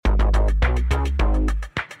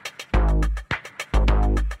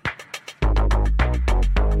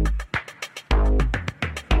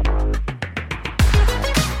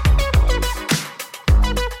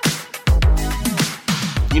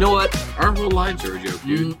punchlines are a joke,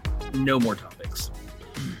 dude. No more topics.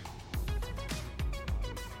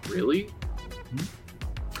 Really?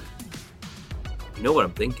 You know what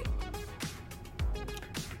I'm thinking?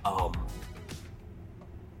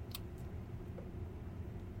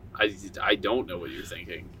 I don't know what you're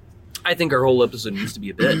thinking. I think our whole episode needs to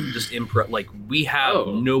be a bit just like we have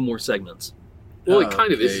no more segments. Well, it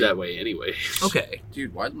kind of is that way anyway. Okay.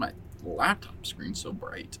 Dude, why is my laptop screen so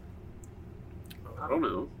bright? I don't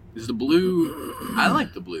know. Is the blue... I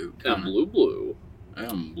like the blue. I'm blue. I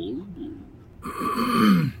am blue.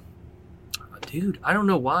 Dude, I don't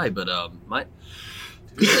know why, but my...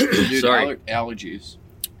 Dude, Sorry. Allergies.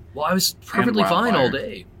 Well, I was perfectly fine all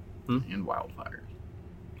day. And wildfires.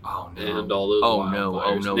 Oh, no. And all those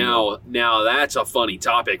wildfires. No. Now that's a funny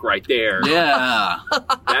topic right there. Yeah.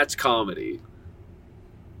 That's comedy.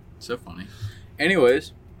 So funny.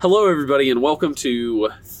 Anyways. Hello, everybody, and welcome to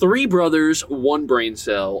Three Brothers One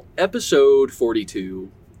Braincell, episode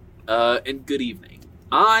 42. And good evening.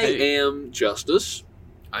 I am Justice.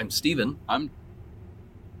 I'm Steven. I'm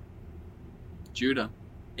Judah.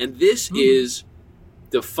 And this is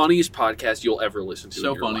the funniest podcast you'll ever listen to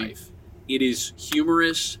in your life. It is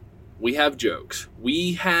humorous. We have jokes.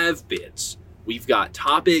 We have bits. We've got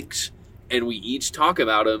topics, and we each talk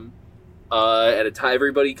about them. At a time,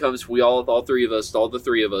 everybody comes. All the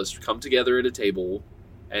three of us, come together at a table,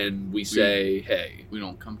 and we say, "Hey." We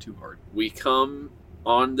don't come too hard. We come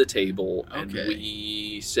on the table, and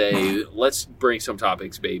we say, "Let's bring some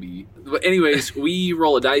topics, baby." But anyways, we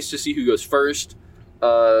roll a dice to see who goes first.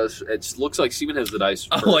 It looks like Steven has the dice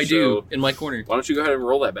first. Oh, I do, in my corner. Why don't you go ahead and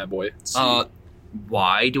roll that bad boy?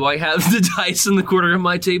 Why do I have the dice in the corner of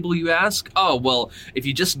my table, you ask? Oh, well, if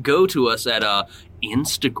you just go to us at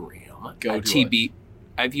Instagram,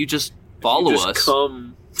 if you just follow us.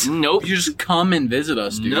 Nope. You just come and visit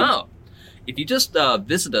us, dude. No. If you just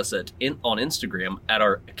visit us on Instagram at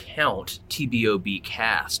our account, TBOB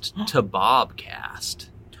Cast, TBOB Cast.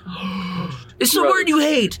 It's the word you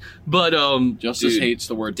hate, but Justice hates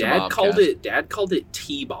the word Dad called it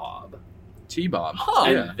T-Bob. T-Bob. Huh.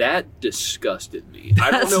 And that disgusted me.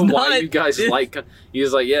 I don't know why you guys like. He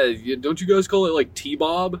was like, "Yeah, don't you guys call it like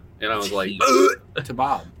T-Bob?" And I was like,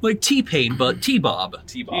 T-Bob, like T-Pain, but T-Bob.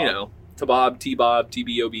 T-Bob. You know, T-Bob,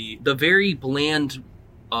 TBOB. The very bland,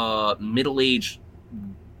 middle-aged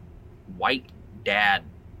white dad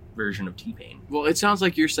version of T-Pain. Well, it sounds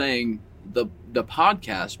like you're saying the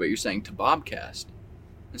podcast, but you're saying T-Bobcast.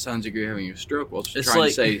 It sounds like you're having a stroke. Well, just trying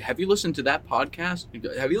to say, have you listened to that podcast?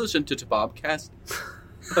 Have you listened to T-Bobcast?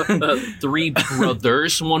 Three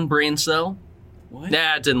Brothers One Braincell. What?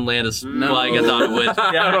 Nah, it didn't land as like I thought it would.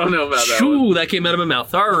 I don't know about that. Shoo, that came out of my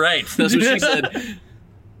mouth. All right, that's what she said.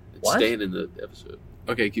 It's staying in the episode.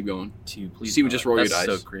 Okay, keep going. Please. Steven, just roll your dice.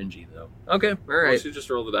 That's so cringy, though. Okay, all right. Why don't you just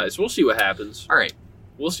roll the dice? We'll see what happens. All right.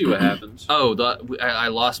 We'll see what happens. Oh, I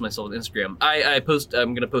lost myself on Instagram.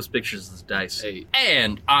 I'm gonna post pictures of this dice. Hey.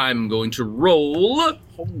 And I'm going to roll.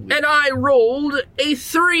 And I rolled a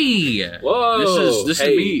 3. Whoa! This is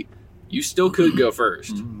me. You still could go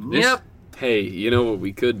first. Yep. Hey, you know what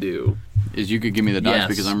we could do? Is you could give me the dice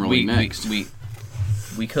because I'm rolling next. We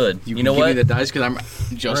could. You know what? Give me the dice because I'm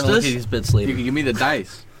Justice. Look at these bits later. You can give me the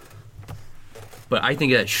dice. But I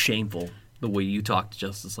think that's shameful. The way you talk to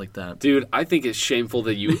Justice like that. Dude, I think it's shameful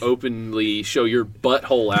that you openly show your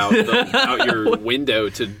butthole out your window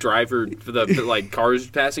to driver for the cars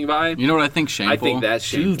passing by. You know what I think shameful? I think that's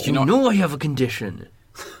shameful. Dude, you know I have a condition.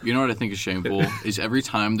 You know what I think is shameful? Is every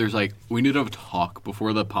time there's we need to have a talk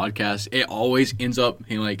before the podcast, it always ends up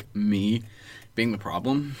being me being the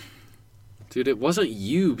problem. Dude, it wasn't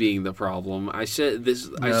you being the problem. I said this.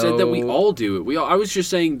 No. I said that we all do it. I was just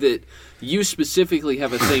saying that you specifically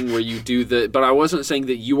have a thing where you do but I wasn't saying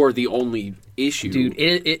that you are the only issue. Dude,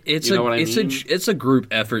 it's a group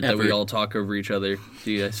effort that we all talk over each other.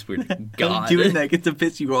 Dude, I swear to God. Doing that gets to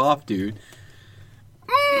piss you off, dude.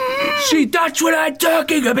 See, that's what I'm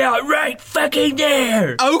talking about right fucking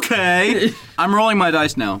there. Okay. I'm rolling my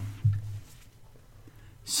dice now.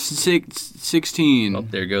 16. Oh,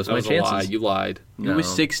 there goes that my was chances. A lie. You lied. No. It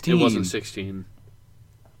was 16. It wasn't 16.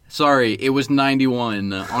 Sorry, it was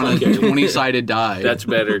 91 on a 20-sided die. That's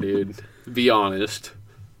better, dude. Be honest.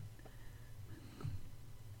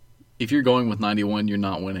 If you're going with 91, you're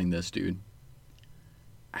not winning this, dude.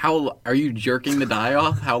 How are you jerking the die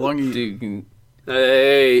off? How long are you?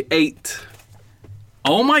 Hey, 8.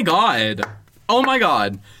 Oh my god! Oh my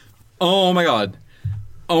god! Oh my god!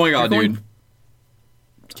 Oh my god, dude!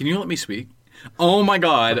 Can you let me speak? Oh my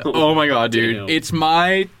god! Oh my god, dude! Damn. It's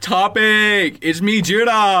my topic. It's me,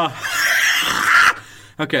 Judah.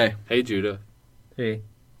 Okay. Hey, Judah. Hey.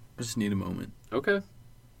 I just need a moment. Okay.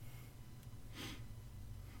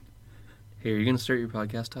 Hey, are you gonna start your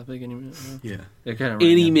podcast topic any minute? Yeah. Kind of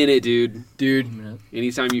Any minute, dude. Dude.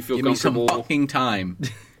 Anytime you feel give comfortable. Me some fucking time.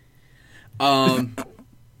 I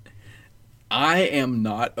am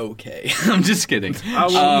not okay. I'm just kidding.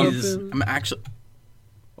 I'm actually.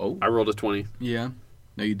 Oh, I rolled a 20. Yeah.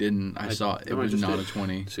 No, you didn't. I saw it. It was not a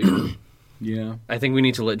 20. See? Yeah. I think we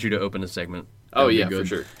need to let Judah open a segment. Oh, yeah, for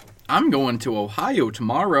sure. I'm going to Ohio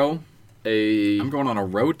tomorrow. I'm going on a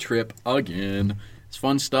road trip again. It's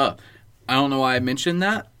fun stuff. I don't know why I mentioned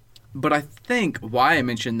that, but I think why I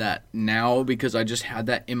mentioned that now, because I just had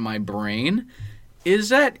that in my brain, is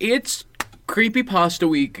that it's Creepypasta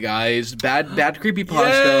week, guys. Bad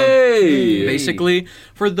Creepypasta. Yay! Basically,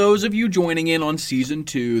 for those of you joining in on Season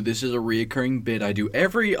 2, this is a reoccurring bit I do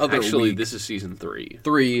every other week. Actually, this is Season 3.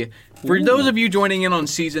 For those of you joining in on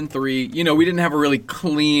Season 3, we didn't have a really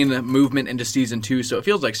clean movement into Season 2, so it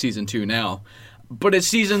feels like Season 2 now. But it's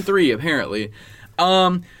Season 3, apparently.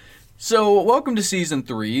 So, welcome to Season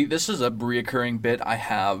 3. This is a reoccurring bit I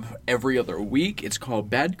have every other week. It's called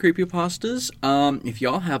Bad Creepypastas. If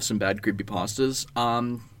y'all have some bad creepypastas,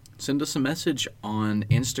 send us a message on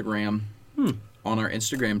Instagram. On our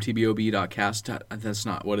Instagram, tbob.cast. That's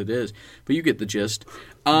not what it is, but you get the gist.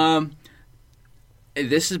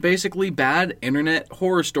 This is basically bad internet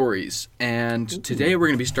horror stories. And today we're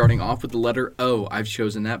going to be starting off with the letter O. I've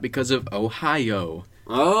chosen that because of Ohio.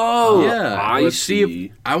 Oh, yeah. I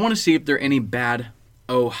see. I want to see if there are any bad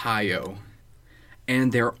Ohio.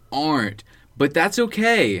 And there aren't. But that's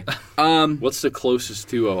okay. What's the closest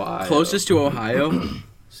to Ohio? Closest to Ohio? Let's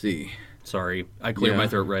see. Sorry. I cleared my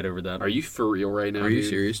throat right over that. Are you for real right now, Are you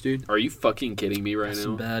serious, dude? Are you fucking kidding me right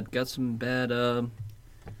now? Got some bad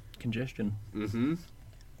congestion. Mm-hmm.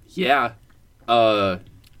 Yeah.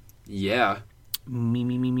 Yeah.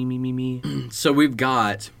 Me. So we've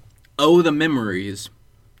got, oh, the memories.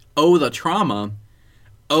 Oh, the trauma.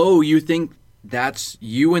 Oh, you think that's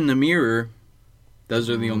you in the mirror. Those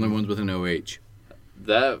are the only ones with an OH.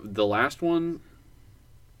 The last one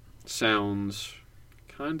sounds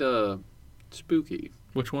kind of spooky.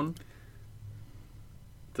 Which one?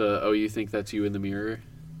 Oh, you think that's you in the mirror?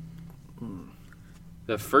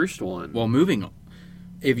 The first one. Well, moving on.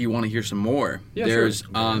 If you want to hear some more, there's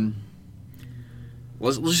sure.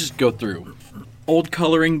 Let's just go through. Old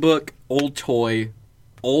coloring book, old toy,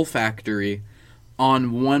 olfactory,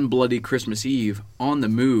 on one bloody Christmas Eve, on the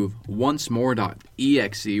move, once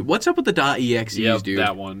more.exe. What's up with the .exes, yep, dude?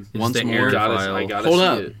 that one. Once the more. I gotta Hold see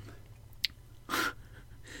up. it.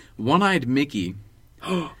 One-eyed Mickey.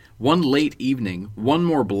 One late evening. One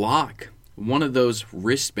more block. One of those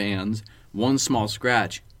wristbands. One small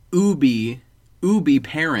scratch. Oobi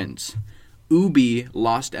parents. Oobi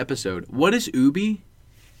lost episode. What is Oobi?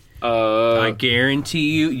 I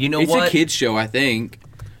guarantee you. You know it's what? It's a kids show, I think.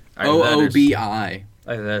 OOBI.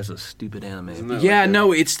 That's a stupid anime. Yeah,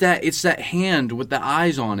 no, it's that hand with the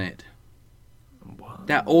eyes on it. What?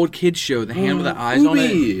 That old kids show, the hand with the eyes on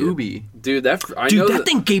it. Oobi. Dude, that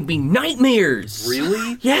thing gave me nightmares.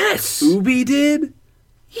 Really? Yes. Oobi did?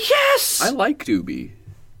 Yes. I liked Oobi.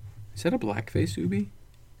 Is that a blackface Oobi?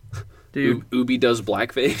 Dude. Oobi does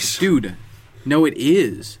blackface? Dude, no, it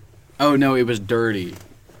is. Oh, no, it was dirty.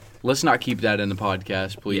 Let's not keep that in the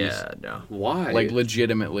podcast, please. Yeah, no. Why? Like,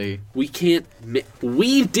 legitimately. We can't...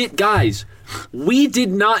 Guys, we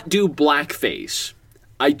did not do blackface.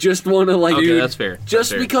 I just want to, Okay, dude, that's fair.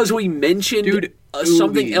 Just because we mentioned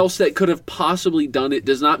something else that could have possibly done it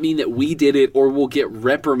does not mean that we did it or we'll get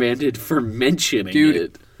reprimanded for mentioning it.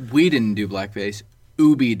 Dude, we didn't do blackface.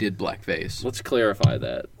 Oobi did blackface. Let's clarify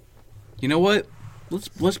that. You know what?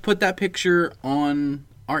 Let's put that picture on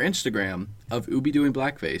our Instagram of Oobi doing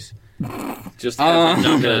blackface. Just I'm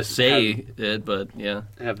not gonna say it, but yeah.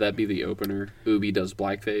 Have that be the opener. Oobi does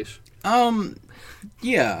blackface.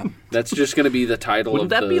 Yeah. That's just gonna be the title.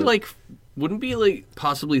 Wouldn't be like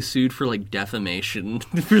possibly sued for like defamation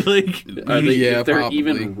for like? If they're probably.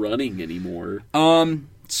 even running anymore.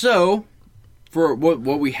 So for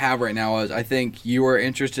what we have right now is I think you are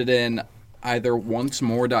interested in either once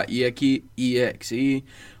more.exe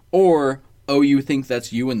or oh, you think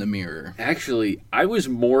that's you in the mirror. Actually, I was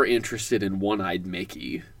more interested in One-Eyed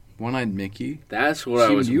Mickey. One-Eyed Mickey? That's what I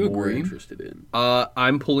was more interested in.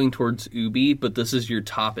 I'm pulling towards Oobi, but this is your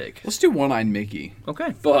topic. Let's do One-Eyed Mickey.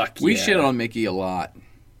 Okay. Fuck We shit on Mickey a lot.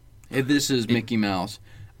 This is Mickey Mouse.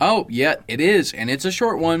 Oh, yeah, it is, and it's a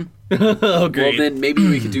short one. Oh, great. Well, then maybe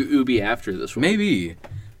we could do Oobi after this one. Maybe.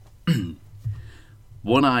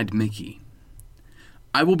 One-Eyed Mickey.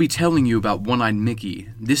 I will be telling you about One-Eyed Mickey.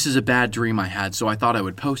 This is a bad dream I had, so I thought I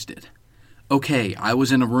would post it. Okay, I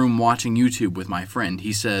was in a room watching YouTube with my friend.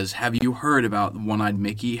 He says, have you heard about One-Eyed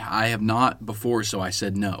Mickey? I have not before, so I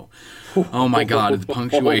said no. Oh my God, the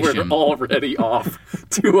punctuation. We're already off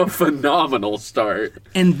to a phenomenal start.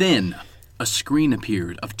 And then a screen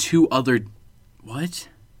appeared of 2 other... What?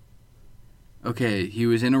 Okay, he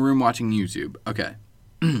was in a room watching YouTube. Okay.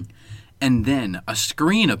 And then a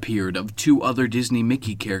screen appeared of 2 other Disney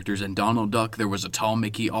Mickey characters and Donald Duck. There was a tall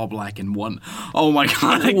Mickey, all black, and one. Oh my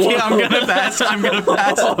God, I can't. I'm gonna pass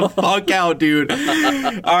the fuck out, dude. All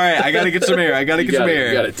right, I gotta get some air. You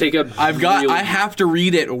gotta take a. I have to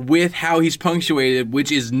read it with how he's punctuated,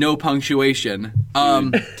 which is no punctuation.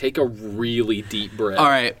 Dude, take a really deep breath. All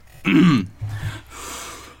right. And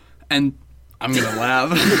I'm gonna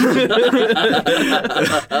laugh.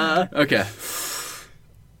 Okay.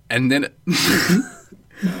 And then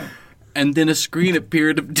a screen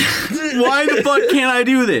appeared of... Why the fuck can't I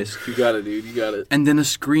do this? You got it, dude. You got it. And then a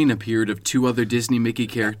screen appeared of 2 other Disney Mickey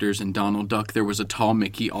characters and Donald Duck. There was a tall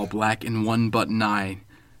Mickey, all black, and one button eye.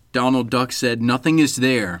 Donald Duck said, "Nothing is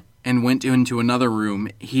there," and went into another room.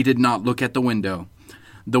 He did not look at the window.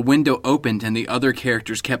 The window opened, and the other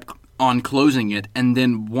characters kept on closing it. And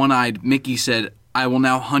then One-Eyed Mickey said, "I will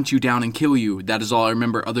now hunt you down and kill you." That is all I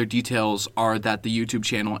remember. Other details are that the YouTube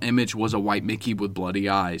channel image was a white Mickey with bloody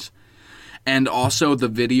eyes. And also the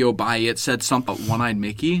video by it said something about One-Eyed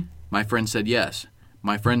Mickey. My friend said yes.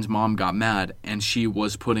 My friend's mom got mad, and she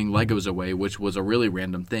was putting Legos away, which was a really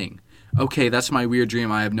random thing. Okay, that's my weird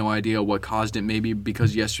dream. I have no idea what caused it. Maybe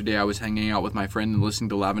because yesterday I was hanging out with my friend and listening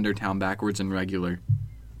to Lavender Town backwards and regular.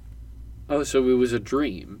 Oh, so it was a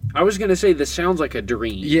dream. I was going to say this sounds like a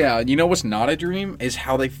dream. Yeah, you know what's not a dream? Is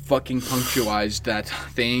how they fucking punctualized that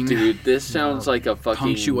thing. Dude, this sounds like a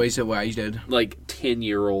fucking... Punctuated. Like,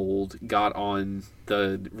 10-year-old got on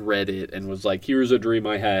the Reddit and was like, here's a dream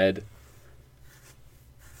I had.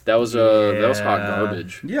 That was hot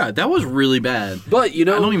garbage. Yeah, that was really bad. But, you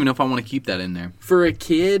know... I don't even know if I want to keep that in there. For a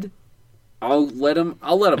kid, I'll let him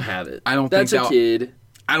have it. That's a kid...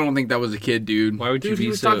 I don't think that was a kid, dude. Why would you be so... he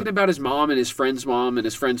was talking about his mom and his friend's mom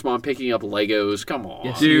picking up Legos. Come on.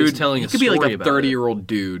 Yes, dude, he was telling he could be like a 30-year-old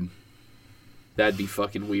dude. That'd be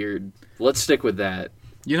fucking weird. Let's stick with that.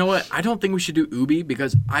 You know what? I don't think we should do Oobi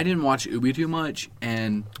because I didn't watch Oobi too much,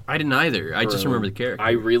 and... I didn't either. I just remember the character.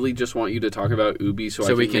 I really just want you to talk about Oobi so I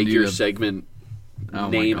can make your segment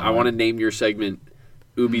name. I want to name your segment...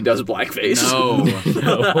 Oobi does blackface. No.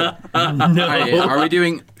 Are we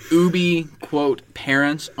doing Oobi, quote,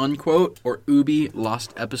 parents, unquote, or Oobi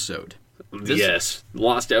lost episode? Yes,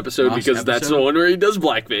 lost episode because that's the one where he does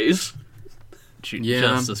blackface.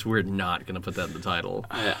 Justice, we're not going to put that in the title.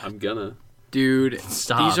 I'm gonna. Dude,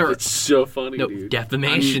 stop. It's so funny, no, dude.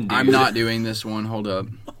 Defamation, dude. I'm not doing this one. Hold up.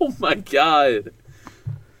 Oh my God.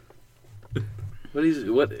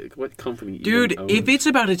 What company? Dude, if it's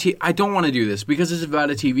about I don't want to do this because it's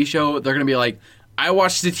about a TV show. They're gonna be like, I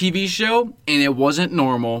watched the TV show and it wasn't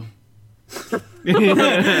normal. Dude,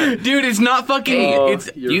 it's not fucking.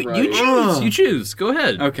 You choose. Go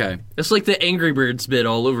ahead. Okay. It's like the Angry Birds bit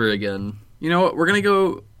all over again. You know what? We're gonna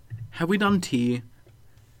go. Have we done T?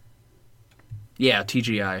 Yeah,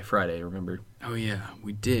 TGI Friday. Remember? Oh yeah,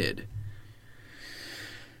 we did.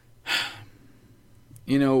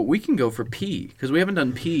 You know, we can go for P, because we haven't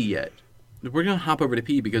done P yet. We're going to hop over to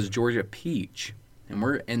P because Georgia Peach. And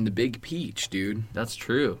we're in the big peach, dude. That's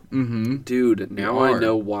true. Mm-hmm. Dude, now I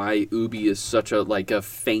know why Oobi is such a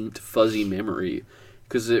faint, fuzzy memory.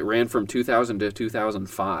 Because it ran from 2000 to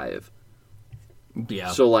 2005.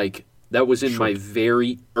 Yeah. So, that was in my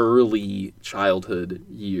very early childhood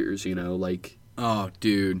years, you know, Oh,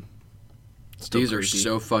 dude. These are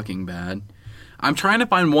so fucking bad. I'm trying to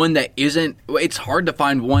find one that isn't... It's hard to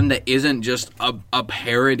find one that isn't just a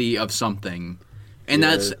parody of something. And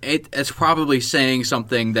it's probably saying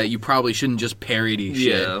something that you probably shouldn't just parody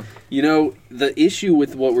shit. Yeah. You know, the issue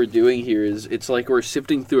with what we're doing here is it's like we're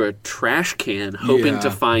sifting through a trash can hoping to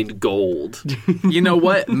find gold. You know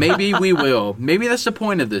what? Maybe we will. Maybe that's the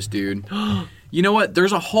point of this, dude. You know what?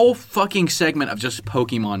 There's a whole fucking segment of just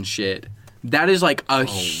Pokemon shit. That is a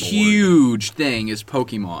huge thing is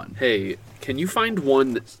Pokemon. Hey... Can you find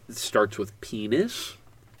one that starts with penis?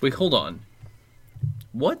 Wait, hold on.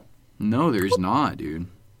 What? No, there's not, dude.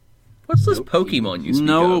 What's this Pokemon you speak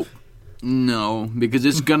of? No, because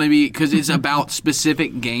it's gonna be it's about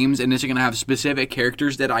specific games and it's gonna have specific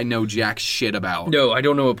characters that I know jack shit about. No, I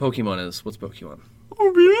don't know what Pokemon is. What's Pokemon? Oh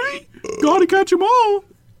really? Gotta catch them all.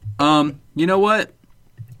 You know what?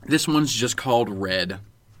 This one's just called Red.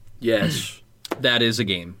 Yes, that is a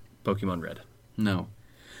game. Pokemon Red. No.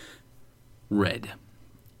 Red.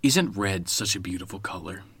 Isn't red such a beautiful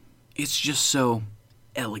color? It's just so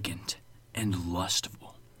elegant and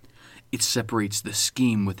lustful. It separates the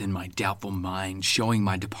scheme within my doubtful mind, showing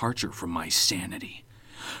my departure from my sanity.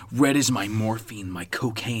 Red is my morphine, my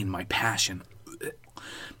cocaine, my passion.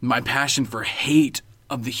 My passion for hate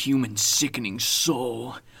of the human sickening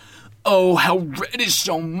soul. Oh, how red is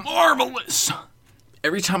so marvelous!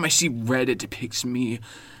 Every time I see red, it depicts me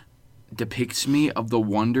of the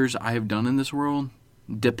wonders I have done in this world.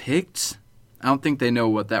 Depicts? I don't think they know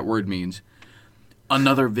what that word means.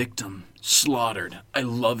 Another victim, slaughtered. I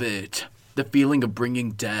love it. The feeling of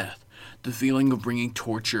bringing death. The feeling of bringing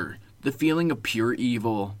torture. The feeling of pure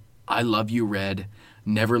evil. I love you, Red.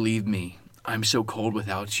 Never leave me. I'm so cold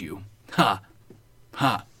without you. Ha!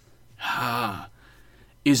 Ha! Ha!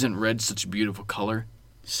 Isn't red such a beautiful color?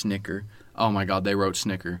 Snicker. Oh my god, they wrote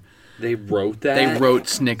Snicker. They wrote that? They wrote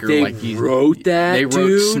Snicker like he wrote that, They wrote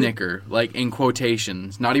dude? Snicker, like in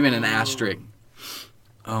quotations, not even an asterisk.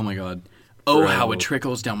 Oh my god. Oh, how it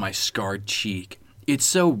trickles down my scarred cheek. It's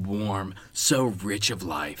so warm, so rich of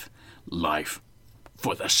life. Life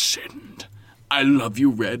for the sinned. I love you,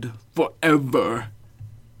 Red, forever.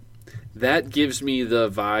 That gives me the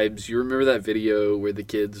vibes. You remember that video where the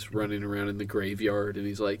kid's running around in the graveyard and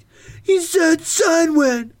he's like, he said, son,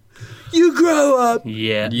 when you grow up.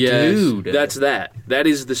 Yeah, yes. Dude. That's that. That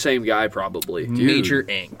is the same guy, probably. Dude, Major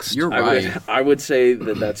angst. You're right. I would say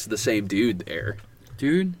that that's the same dude there.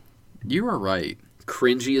 Dude, you are right.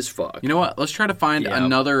 Cringy as fuck. You know what? Let's try to find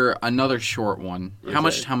another short one. Okay. How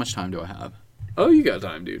much time do I have? Oh, you got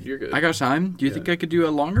time, dude. You're good. I got time? Do you think I could do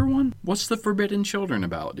a longer one? What's the Forbidden Children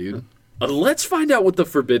about, dude? Let's find out what the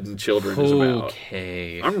Forbidden Children is about.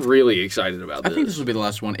 Okay. I'm really excited about this. I think this will be the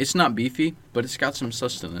last one. It's not beefy, but it's got some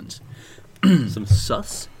sustenance. Some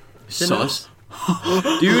sus? Sus?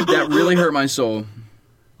 Dude, that really hurt my soul.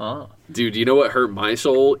 Dude, you know what hurt my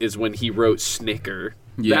soul is when he wrote Snicker.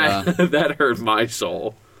 Yeah. That hurt my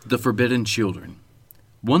soul. The Forbidden Children.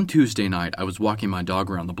 One Tuesday night, I was walking my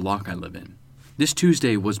dog around the block I live in. This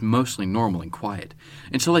Tuesday was mostly normal and quiet,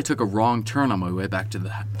 until I took a wrong turn on my way back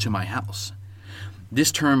to my house.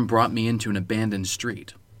 This turn brought me into an abandoned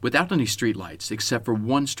street, without any streetlights except for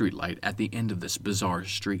one streetlight at the end of this bizarre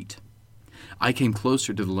street. I came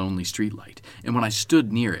closer to the lonely streetlight, and when I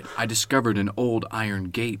stood near it, I discovered an old iron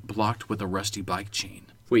gate blocked with a rusty bike chain.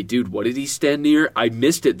 Wait, dude, what did he stand near? I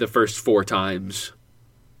missed it the first 4 times.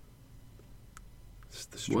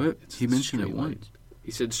 What? He mentioned it once.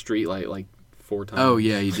 He said streetlight like 4 times. Oh,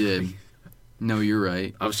 yeah, he did. No, you're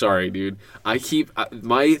right. I'm sorry, dude.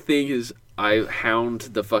 My thing is I hound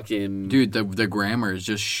the fucking... Dude, the grammar is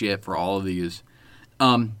just shit for all of these.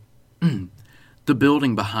 The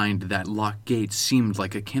building behind that locked gate seemed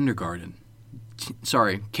like a kindergarten.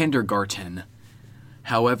 Kindergarten.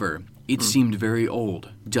 However, it seemed very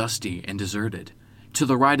old, dusty, and deserted. To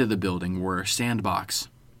the right of the building were a sandbox,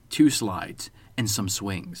 2 slides, and some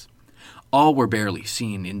swings. All were barely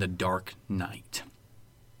seen in the dark night.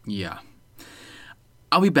 Yeah.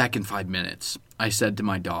 I'll be back in 5 minutes, I said to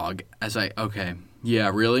my dog as okay. Yeah,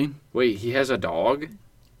 really? Wait, he has a dog?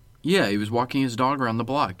 Yeah, he was walking his dog around the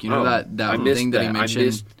block. You know that thing that he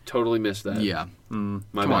mentioned? Totally missed that. Yeah.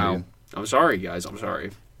 My bad. I'm sorry, guys. I'm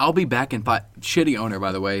sorry. I'll be back in 5... Shitty owner,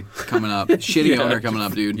 by the way, coming up. Shitty owner coming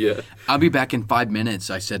up, dude. Yeah. I'll be back in 5 minutes,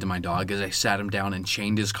 I said to my dog as I sat him down and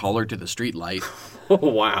chained his collar to the streetlight. Oh,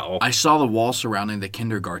 wow. I saw the wall surrounding the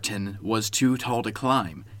kindergarten was too tall to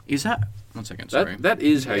climb. Is that... One second, sorry. That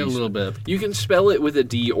is how you... A little bit. You can spell it with a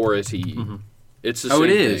D or a T. Mm-hmm. It's the same thing.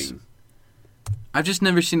 Oh, it is? I've just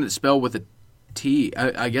never seen it spelled with a T.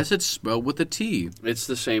 I guess it's spelled with a T. It's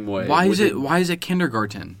the same way. Why is it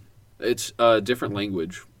kindergarten? It's a different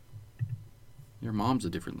language. Your mom's a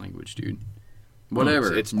different language, dude.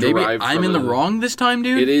 Whatever. It's maybe derived I'm in the wrong this time,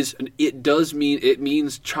 dude. It is. It does mean. It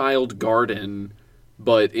means child garden,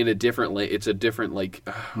 but in a different. It's a different like.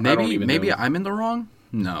 Maybe I don't even know. I'm in the wrong.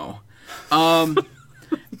 No. As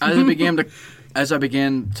I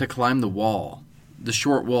began to climb the wall, the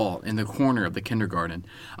short wall in the corner of the kindergarten,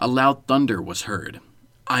 a loud thunder was heard.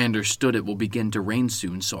 I understood it will begin to rain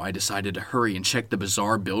soon, so I decided to hurry and check the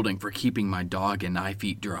bizarre building for keeping my dog and I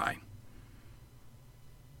feet dry.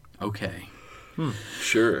 Okay.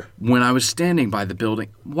 Sure. When I was standing by the building,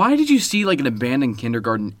 why did you see like an abandoned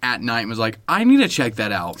kindergarten at night and was like, I need to check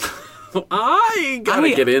that out? I gotta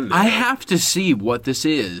get in there. I have to see what this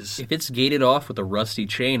is. If it's gated off with a rusty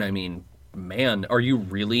chain, I mean, man, are you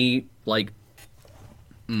really like...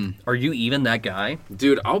 Are you even that guy?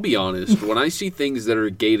 Dude, I'll be honest. When I see things that are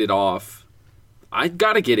gated off, I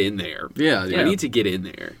gotta get in there. Yeah. I need to get in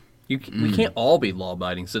there. We can't all be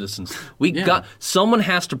law-abiding citizens. Someone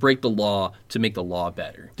has to break the law to make the law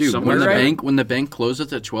better. Dude, when the bank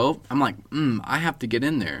closes at 12, I'm like, I have to get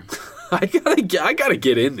in there. I gotta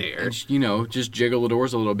get in there. And, just jiggle the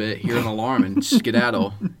doors a little bit, hear an alarm, and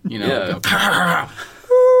skedaddle. Go,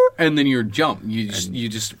 and then you jump. You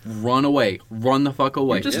just run away. Run the fuck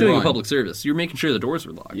away. You're just doing a public service. You're making sure the doors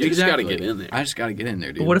were locked. You just gotta get in there. I just gotta get in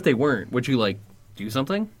there, dude. But what if they weren't? Would you, do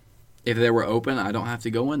something? If they were open, I don't have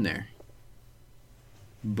to go in there.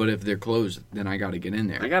 But if they're closed, then I gotta get in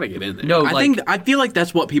there. I gotta get in there. No, I feel like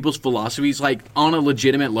that's what people's philosophy is, on a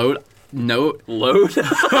legitimate note.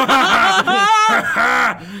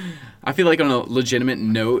 I feel like on a legitimate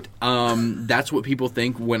note, that's what people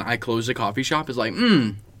think when I close a coffee shop is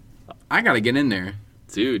I gotta get in there.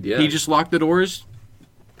 Dude, yeah. He just locked the doors.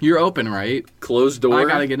 You're open, right? Closed door. I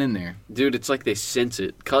gotta get in there. Dude, it's like they sense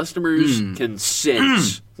it. Customers can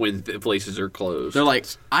sense when the places are closed. They're like,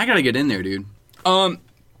 I gotta get in there, dude.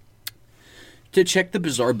 To check the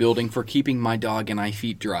bizarre building for keeping my dog and I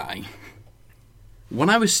feet dry. When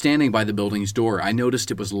I was standing by the building's door, I noticed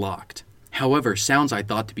it was locked. However, sounds I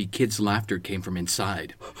thought to be kids' laughter came from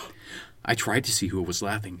inside. I tried to see who was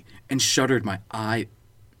laughing and shuddered my eye.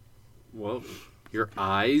 Whoa. Your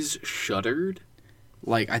eyes shuddered?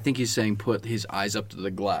 I think he's saying put his eyes up to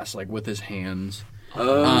the glass, with his hands.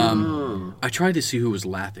 Oh. I tried to see who was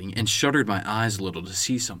laughing and shuddered my eyes a little to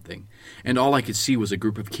see something. And all I could see was a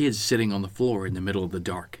group of kids sitting on the floor in the middle of the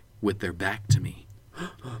dark with their back to me.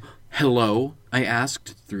 Hello? I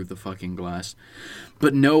asked through the fucking glass.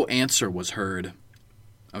 But no answer was heard.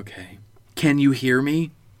 Okay. Can you hear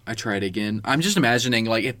me? I tried again. I'm just imagining,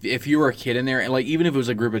 if you were a kid in there, and, even if it was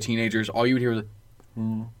a group of teenagers, all you would hear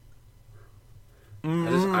was...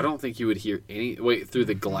 I don't think you would hear any... Wait, through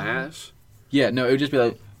the glass? Yeah, no, it would just be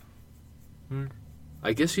like...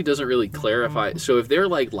 I guess he doesn't really clarify. So if they're,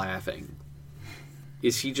 laughing,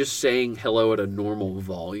 is he just saying hello at a normal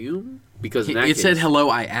volume? Because in that case, said hello,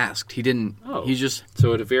 I asked. He didn't... Oh. He's just...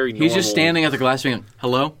 So at a very normal... He's just standing at the glass being like,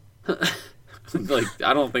 hello?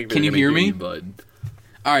 I don't think... Can you hear me? Bud.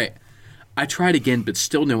 All right. I tried again, but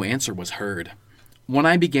still no answer was heard. When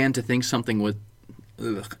I began to think something was...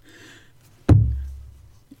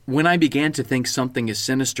 When I began to think something is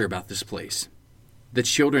sinister about this place, the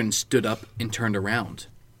children stood up and turned around.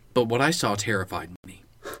 But what I saw terrified me.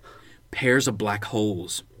 Pairs of black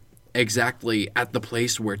holes, exactly at the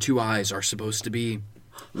place where two eyes are supposed to be,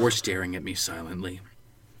 were staring at me silently.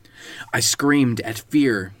 I screamed at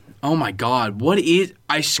fear. Oh my God,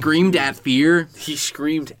 I screamed at fear? He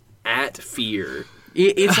screamed at fear.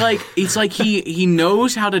 It's like he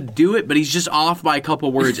knows how to do it, but he's just off by a couple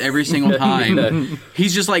words every single time. Yeah.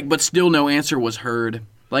 He's just but still no answer was heard.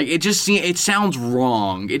 It sounds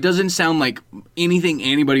wrong. It doesn't sound like anything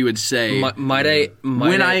anybody would say.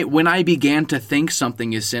 When I began to think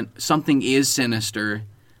something is sinister,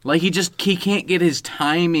 he can't get his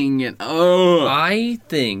timing and I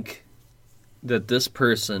think that this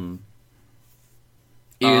person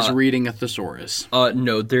is reading a thesaurus.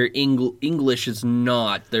 No, their English is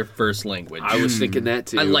not their first language. I was thinking that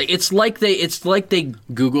too. It's like they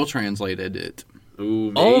Google translated it.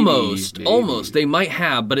 Ooh, maybe, almost. They might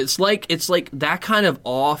have, but it's like that kind of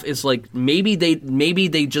off. It's maybe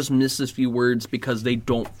they just miss a few words because they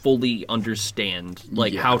don't fully understand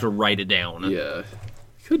how to write it down. Yeah,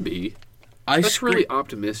 could be. That's really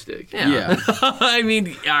optimistic. Yeah. I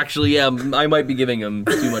mean, actually, yeah, I might be giving him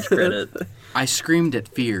too much credit. I screamed at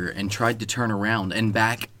fear and tried to turn around and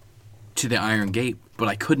back to the iron gate, but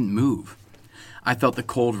I couldn't move. I felt the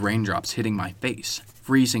cold raindrops hitting my face,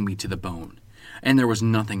 freezing me to the bone, and there was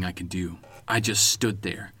nothing I could do. I just stood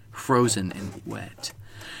there, frozen and wet.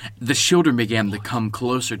 The children began to come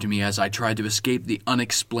closer to me as I tried to escape the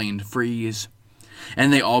unexplained freeze,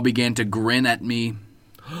 and they all began to grin at me.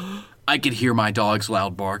 I could hear my dog's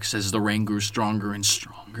loud barks as the rain grew stronger and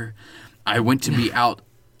stronger. I wanted to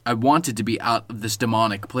be out of this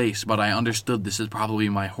demonic place, but I understood this is probably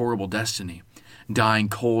my horrible destiny. Dying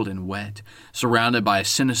cold and wet, surrounded by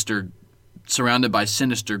sinister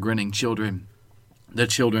grinning children. The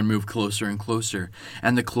children moved closer and closer,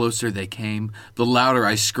 and the closer they came, the louder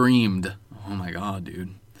I screamed. Oh my God,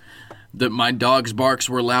 dude. My dog's barks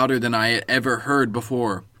were louder than I had ever heard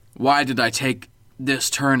before. Why did I take this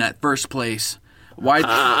turn at first place?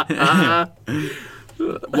 Why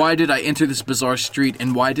did I enter this bizarre street,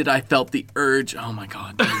 and why did I felt the urge? Oh my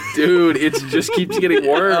God, dude, it just keeps getting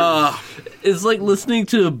worse. It's like listening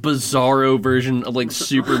to a bizarro version of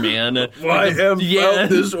Superman. Why am felt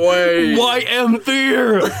this way? Why am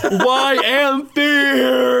fear? Why am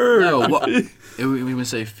fear? No, we would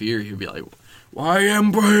say fear. He'd be like, why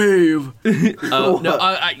am brave?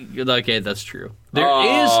 Okay, that's true.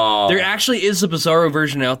 There actually is a bizarro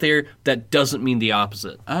version out there that doesn't mean the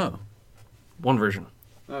opposite. Oh. One version.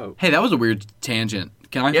 Oh. Hey, that was a weird tangent.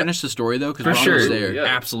 Can I finish the story, though? For sure. There. Yeah.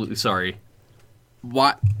 Absolutely sorry.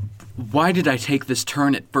 Why did I take this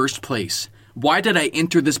turn at first place? Why did I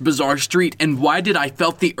enter this bizarre street? And why did I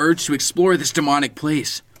felt the urge to explore this demonic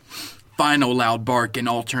place? Final loud bark and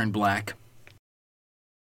all turn black.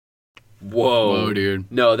 Whoa,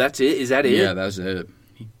 dude. No, that's it? Is that it? Yeah, that's it.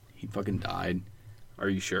 He fucking died. Are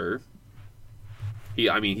you sure?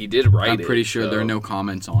 He did write it. I'm pretty sure there are no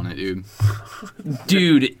comments on it, dude.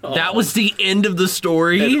 Dude, that was the end of the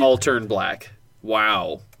story? And all turn black.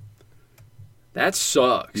 Wow. That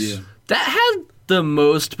sucks. Yeah. That had the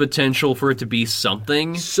most potential for it to be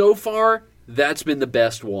something. So far, that's been the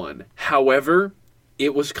best one. However,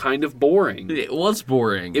 it was kind of boring. It was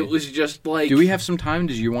boring. It was just like... Do we have some time?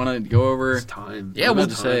 Did you want to go over... It's time. Yeah, we'll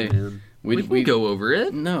say. Man. We can go over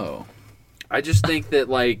it. No. I just think that,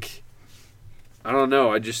 like... I don't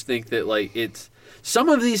know. I just think that, like, it's... Some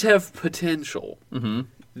of these have potential. Mm-hmm.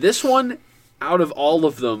 This one, out of all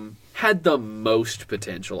of them, had the most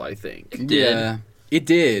potential, I think. It did. Yeah, it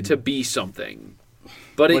did. To be something.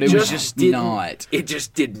 But it was just not. It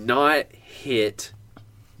just did not hit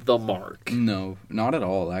the mark. No, not at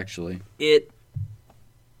all, actually.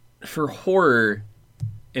 For horror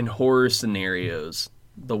and horror scenarios,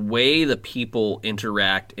 the way the people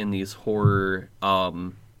interact in these horror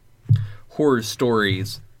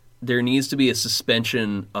stories, there needs to be a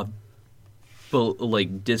suspension of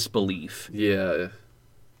disbelief. Yeah.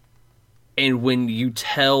 And when you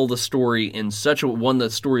tell the story in such a one that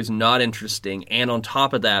the story's not interesting, and on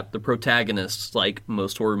top of that, the protagonists, like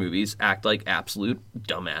most horror movies, act like absolute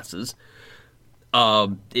dumbasses.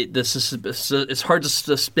 It's hard to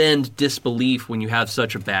suspend disbelief when you have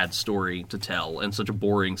such a bad story to tell and such a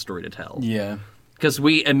boring story to tell. Yeah. Because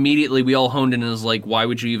we all honed in and was like, why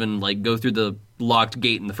would you even go through the locked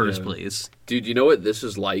gate in the first place? Dude, you know what this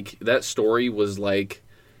is like? That story was like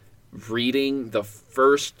reading the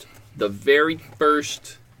very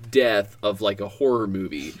first death of like a horror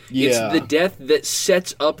movie. Yeah. It's the death that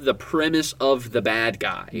sets up the premise of the bad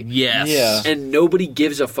guy. Yes. Yeah. And nobody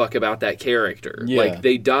gives a fuck about that character. Yeah. Like,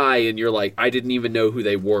 they die and you're like, I didn't even know who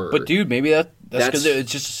they were. But dude, maybe that's because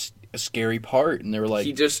it's just a scary part, and they were like,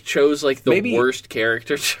 he just chose like the worst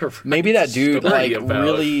character to write. Maybe that dude like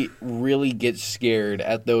about. really gets scared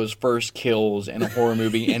at those first kills in a horror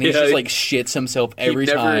movie, and he just like shits himself every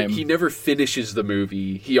time. He never finishes the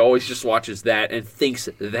movie. He always just watches that and thinks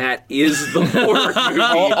that is the horror movie.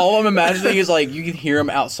 all I'm imagining is like you can hear him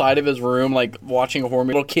outside of his room, like watching a horror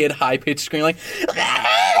movie. Little kid, high pitched scream, like.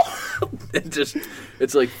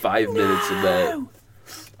 It's like 5 minutes of that.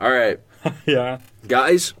 All right, Yeah,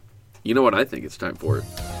 guys. You know what I think it's time for?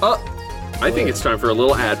 I think it's time for a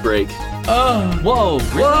little ad break. Whoa.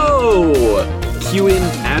 Whoa! Cue in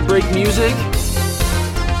ad break music.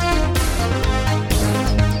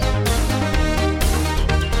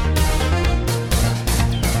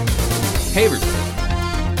 Hey, everybody.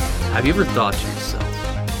 Have you ever thought to yourself,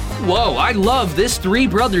 whoa, I love this Three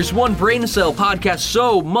Brothers One Braincell podcast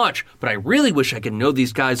so much, but I really wish I could know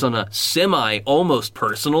these guys on a almost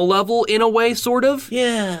personal level in a way, sort of?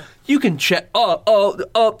 yeah. You can check.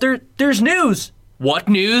 There's news. What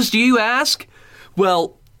news, do you ask?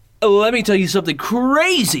 Well, let me tell you something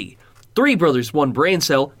crazy. Three Brothers One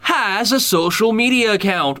Braincell has a social media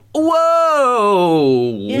account.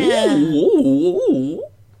 Whoa! Yeah. Whoa.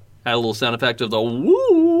 Add a little sound effect of the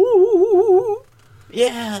woo.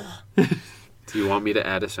 Yeah. Do you want me to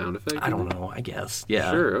add a sound effect? I don't know. I guess.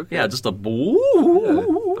 Yeah. Sure. Okay. Yeah, just a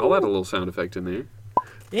woo. Yeah, I'll add a little sound effect in there.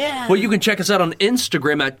 Yeah. Well, you can check us out on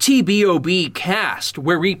Instagram at TBOB Cast,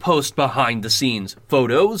 where we post behind the scenes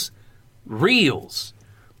photos, reels,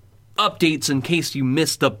 updates in case you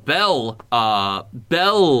missed the bell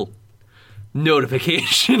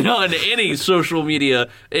notification on any social media.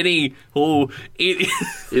 Is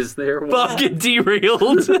there one? Fucking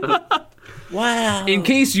derailed. Wow. In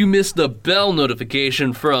case you missed the bell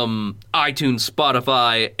notification from iTunes,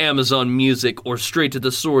 Spotify, Amazon Music, or straight to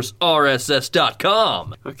the source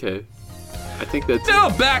RSS.com. Okay. I think that's Now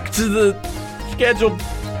back to the schedule.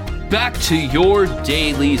 Back to your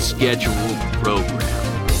daily scheduled program.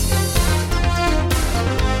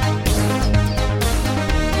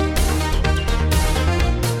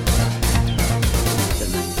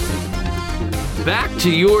 Back to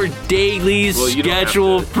your daily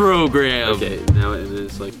scheduled program. Okay, now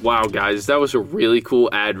it's like, wow, guys, that was a really cool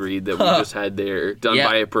ad read that we just had there, done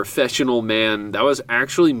by a professional man. That was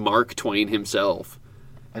actually Mark Twain himself.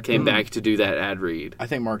 Came back to do that ad read. I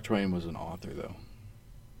think Mark Twain was an author, though.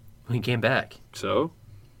 He came back. So?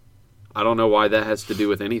 I don't know why that has to do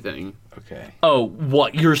with anything. Okay. Oh,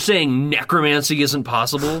 what? You're saying necromancy isn't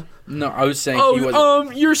possible? No, I was saying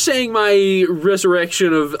you're saying my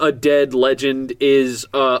resurrection of a dead legend is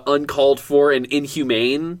uncalled for and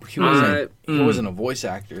inhumane? He wasn't a voice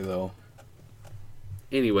actor, though.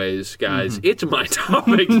 Anyways, guys, it's my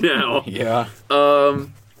topic now. Yeah.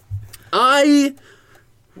 I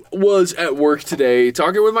was at work today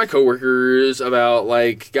talking with my coworkers about,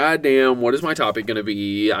 like, goddamn, what is my topic going to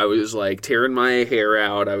be? I was, like, tearing my hair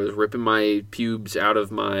out. I was ripping my pubes out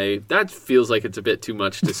of my... That feels like it's a bit too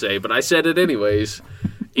much to say, but I said it anyways.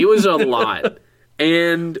 It was a lot.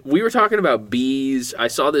 And we were talking about bees. I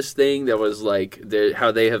saw this thing that was, like,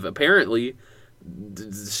 how they have apparently...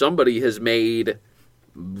 Somebody has made...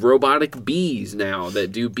 robotic bees now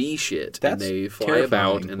that do bee shit. That's and they fly terrifying.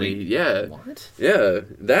 about and they What? Yeah,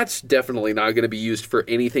 that's definitely not going to be used for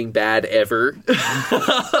anything bad ever.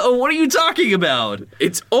 What are you talking about?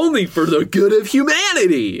 It's only for the good of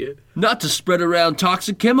humanity. Not to spread around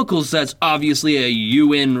toxic chemicals. That's obviously a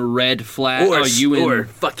UN red flag. Or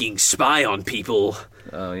fucking spy on people.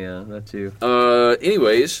 Oh yeah, that too.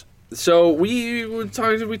 Anyways, so we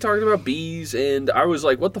talked about bees, and I was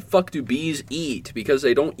like, what the fuck do bees eat? Because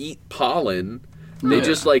they don't eat pollen. They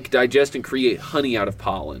just, like, digest and create honey out of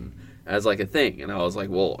pollen as, like, a thing. And I was like,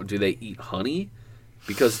 well, do they eat honey?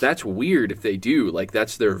 Because that's weird if they do. Like,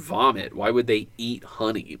 that's their vomit. Why would they eat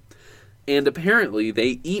honey? And apparently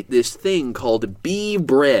they eat this thing called bee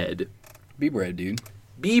bread. Bee bread, dude.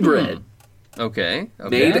 Bee bread. Okay.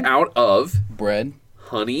 Made out of bread,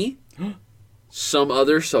 honey, some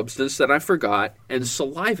other substance that I forgot, and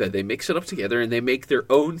saliva. They mix it up together, and they make their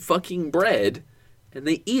own fucking bread, and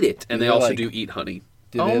they eat it. And they also do eat honey.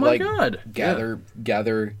 Do they, my God.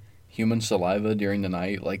 Gather human saliva during the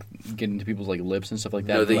night, like, get into people's, like, lips and stuff like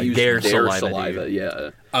that? No, they like, use their saliva,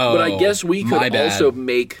 yeah. Oh, but I guess we could also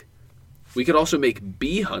make... make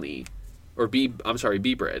bee honey. Or bee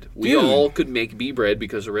bread. We all could make bee bread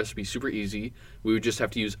because the recipe's super easy. We would just have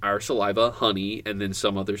to use our saliva, honey, and then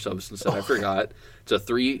some other substance that I forgot. It's a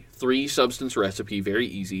three substance recipe, very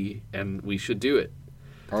easy, and we should do it.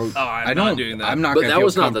 I'm not doing that. I'm not going to feel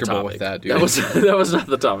comfortable with that, dude. That was not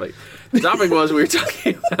the topic. The topic was we were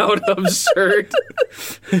talking about absurd.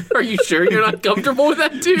 Are you sure you're not comfortable with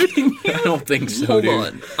that, dude? I don't think so, Hold dude.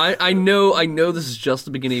 on. I know this is just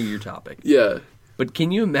the beginning of your topic. Yeah. But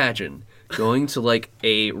can you imagine going to, like,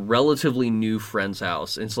 a relatively new friend's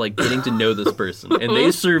house and it's like getting to know this person and they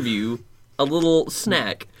serve you a little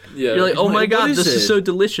snack. Yeah. You're like, oh my God, this is so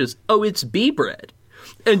delicious. Oh, it's bee bread.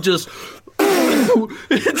 And just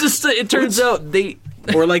it turns out they...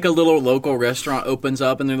 Or like a little local restaurant opens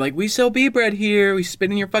up and they're like, we sell bee bread here. We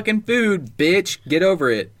spit in your fucking food, bitch. Get over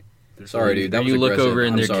it. Sorry, dude. That was you look aggressive. over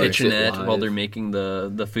in their sorry. kitchenette while they're making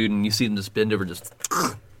the food and you see them just bend over just...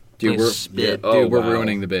 Dude, we're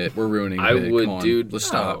ruining the bit. We're ruining the bit. would, Come on. dude. Let's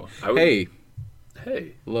stop. Hey.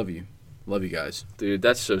 Love you. Love you guys. Dude,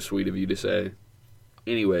 that's so sweet of you to say.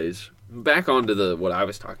 Anyways, back onto what I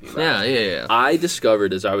was talking about. Yeah. I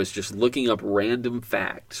discovered as I was just looking up random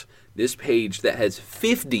facts, this page that has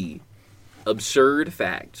 50 absurd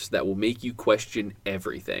facts that will make you question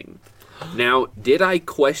everything. Now, did I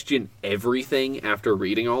question everything after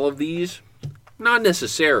reading all of these? Not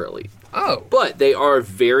necessarily. Oh. But they are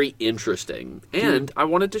very interesting, and I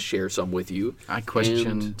wanted to share some with you. I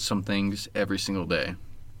question some things every single day.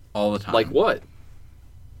 All the time. Like what?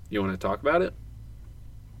 You want to talk about it?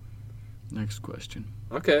 Next question.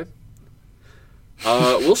 Okay.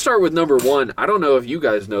 We'll start with number one. I don't know if you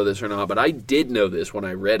guys know this or not, but I did know this when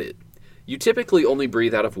I read it. You typically only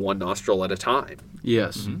breathe out of one nostril at a time.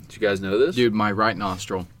 Yes. Mm-hmm. Did you guys know this? Dude, my right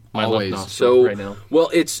nostril. My always. left nostril right now. Well,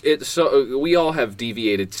 it's so we all have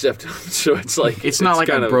deviated septum, so it's like it's not like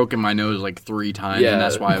I've broken my nose like 3 times, and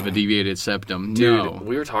that's why I have a deviated septum. Dude, no.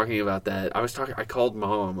 We were talking about that. I called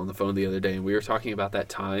Mom on the phone the other day, and we were talking about that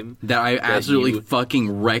time that I absolutely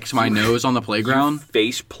fucking wrecked my nose on the playground.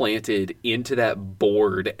 Face planted into that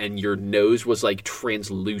board, and your nose was like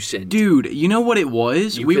translucent. Dude, you know what it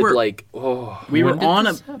was? We were on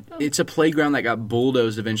it's a playground that got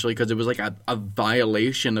bulldozed eventually because it was like a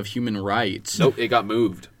violation of human rights. Nope, it got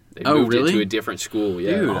moved. They moved really? it to a different school.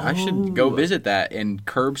 Yeah, dude, I should go visit that and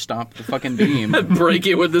curb stomp the fucking beam, break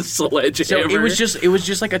it with a sledgehammer. So it was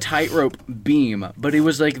just like a tightrope beam, but it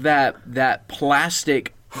was like that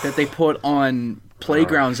plastic that they put on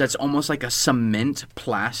playgrounds. That's almost like a cement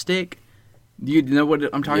plastic. You know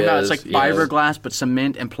what I'm talking about? It's like fiberglass, but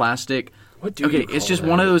cement and plastic. What do you call it's just that?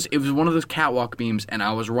 one of those. It was one of those catwalk beams, and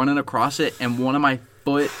I was running across it, and one of my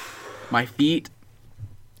foot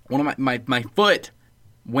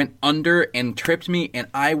went under and tripped me, and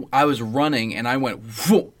I was running, and I went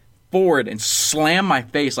whoop, forward and slammed my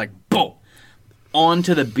face like boom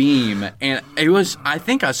onto the beam, and it was. I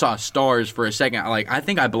think I saw stars for a second. Like, I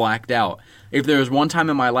think I blacked out. If there was one time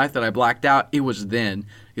in my life that I blacked out, it was then,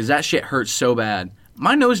 because that shit hurt so bad.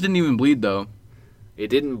 My nose didn't even bleed though. It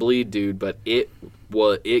didn't bleed, dude, but it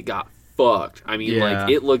got fucked. I mean, like,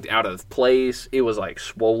 it looked out of place. It was like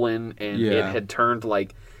swollen, and it had turned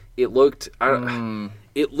like it looked.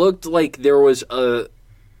 It looked like there was a.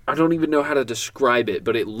 I don't even know how to describe it,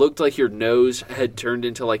 but it looked like your nose had turned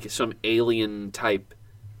into like some alien type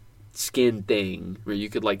skin thing where you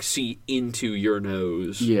could like see into your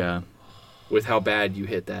nose. Yeah. With how bad you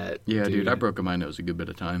hit that. Yeah, dude, I broke my nose a good bit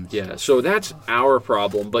of times. Yeah, so that's our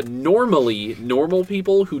problem. But normally, normal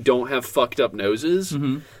people who don't have fucked up noses,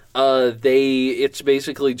 it's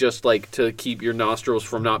basically just like to keep your nostrils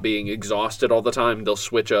from not being exhausted all the time. They'll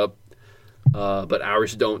switch up. But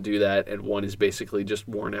ours don't do that, and one is basically just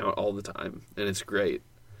worn out all the time, and it's great.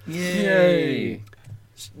 Yay!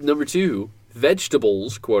 Number 2,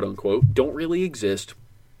 vegetables, quote unquote, don't really exist.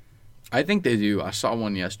 I think they do. I saw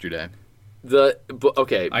one yesterday.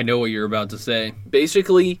 Okay. I know what you're about to say.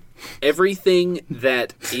 Basically, everything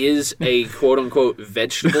that is a quote-unquote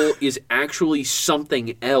vegetable is actually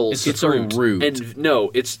something else. It's a root. And no,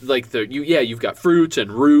 it's like you've got fruits and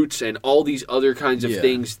roots and all these other kinds of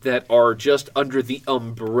things that are just under the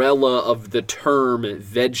umbrella of the term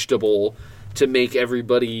vegetable to make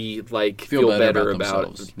everybody like feel better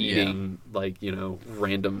about eating like,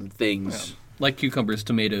 random things. Yeah. Like cucumbers,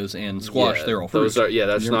 tomatoes, and squash, they're all fruits.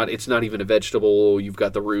 It's not even a vegetable. You've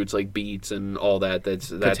got the roots like beets and all that.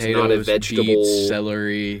 That's potatoes, not a vegetable. Beets,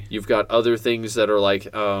 celery. You've got other things that are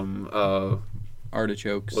like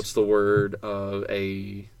artichokes. What's the word?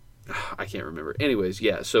 I can't remember. Anyways,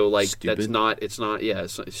 so like stupid.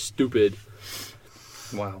 It's stupid.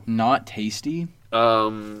 Wow. Not tasty?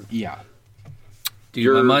 Yeah.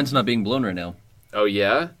 Dude, my mind's not being blown right now. Oh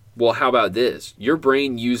yeah? Well, how about this? Your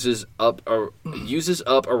brain uses up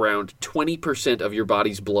around 20% of your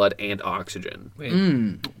body's blood and oxygen. Wait,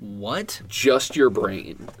 what? Just your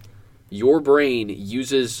brain. Your brain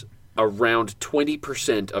uses around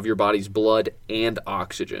 20% of your body's blood and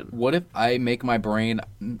oxygen. What if I make my brain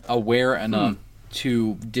aware enough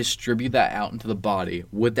to distribute that out into the body?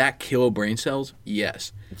 Would that kill brain cells?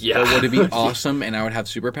 Yes. Yeah. Or would it be awesome and I would have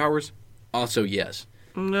superpowers? Also, yes.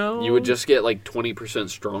 No. You would just get like 20%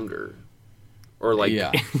 stronger. Or like then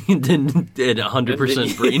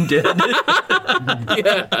 100% brain dead.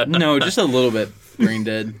 No, just a little bit brain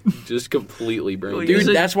dead. Just completely brain dead.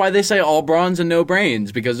 Dude, that's why they say all bronze and no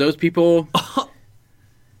brains, because those people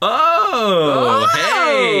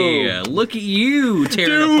hey, look at you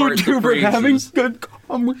tearing apart the phrases. Having good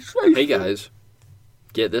conversation. Hey guys,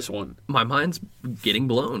 get this one. My mind's getting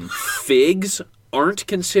blown. Figs aren't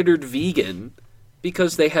considered vegan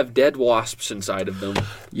because they have dead wasps inside of them.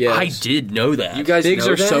 Yes. I did know that. You guys Figs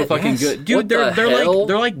know are that? so fucking good. Dude,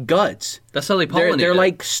 they're like guts. That's how they pollinate. They're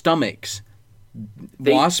like stomachs.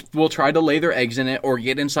 Wasps will try to lay their eggs in it or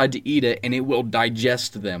get inside to eat it, and it will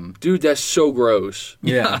digest them. Dude, that's so gross.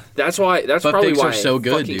 Yeah. That's probably figs why are so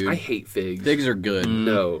good, dude. I hate figs. Figs are good.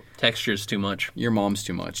 No. Texture's too much. Your mom's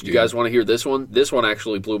too much, dude. You guys want to hear this one? This one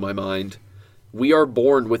actually blew my mind. We are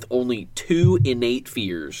born with only 2 innate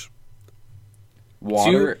fears.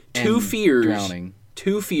 Water two and fears, drowning.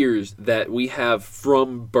 2 fears that we have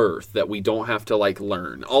from birth that we don't have to like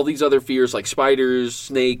learn. All these other fears like spiders,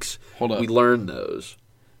 snakes, Hold up. We learn those.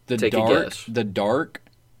 Take a guess. The dark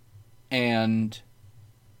and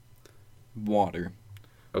water.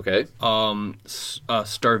 Okay.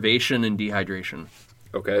 Starvation and dehydration.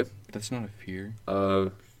 Okay. That's not a fear.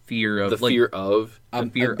 Fear of fear of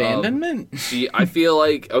abandonment. See, I feel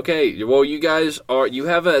like well, you guys you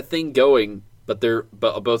have a thing going, but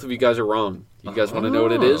both of you guys are wrong. You guys want to know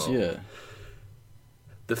what it is? Yeah.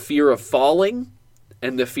 The fear of falling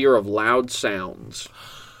and the fear of loud sounds.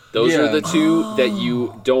 Those are the two that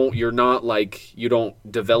you don't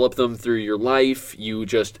develop them through your life. You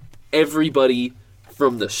just, everybody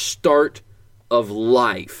from the start of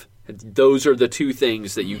life, those are the 2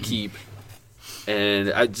 things that you keep. And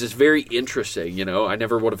it's just very interesting, I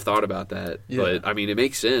never would have thought about that. Yeah. But, I mean, it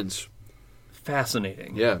makes sense.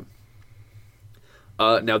 Fascinating. Yeah.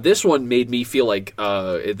 Now, this one made me feel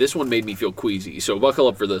queasy, so buckle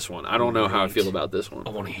up for this one. I don't know how I feel about this one. I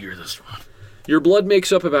want to hear this one. Your blood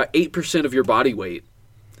makes up about 8% of your body weight.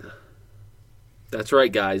 That's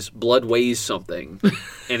right, guys. Blood weighs something.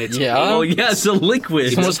 And it's it's a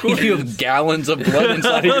liquid. You have gallons of blood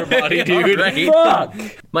inside of your body, dude. Right. Fuck.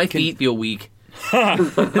 My feet feel weak.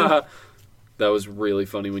 The That was really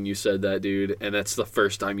funny when you said that, dude. And that's the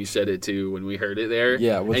first time you said it, too, when we heard it there.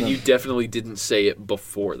 Yeah. And you definitely didn't say it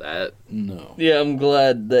before that. No. Yeah, I'm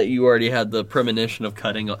glad that you already had the premonition of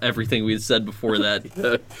cutting everything we had said before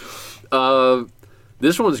that.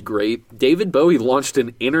 This one's great. David Bowie launched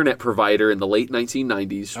an internet provider in the late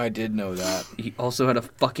 1990s. I did know that. He also had a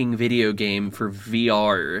fucking video game for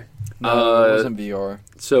VR. No, it wasn't VR.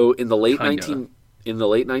 So in the late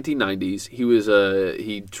 1990s,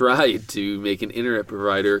 he tried to make an internet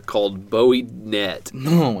provider called Bowie Net.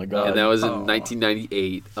 Oh my god! And that was in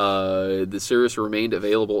 1998. The service remained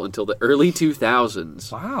available until the early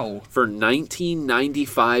 2000s. Wow! For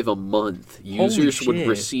 $19.95 a month, users would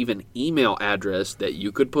receive an email address that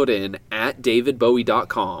you could put in at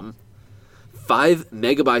davidbowie.com. 5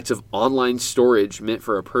 megabytes of online storage meant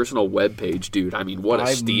for a personal web page, dude. I mean, what a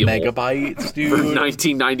steal. 5 megabytes, dude. For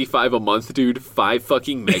 $19.95 a month, dude. 5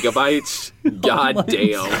 fucking megabytes? God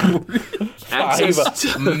damn. 5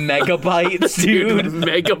 megabytes, dude.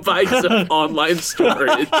 Megabytes of online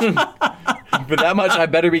storage. For that much, I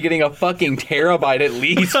better be getting a fucking terabyte at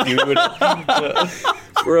least, dude.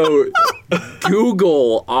 Bro,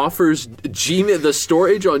 Google offers Gmail. The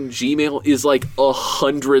storage on Gmail is like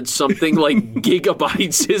 100 something like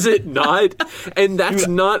gigabytes, is it not? And that's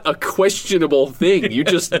not a questionable thing. You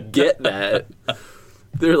just get that.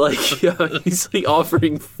 They're like, yeah, he's like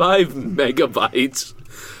offering 5 megabytes.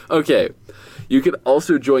 Okay. You could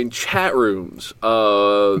also join chat rooms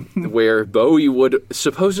where Bowie would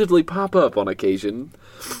supposedly pop up on occasion,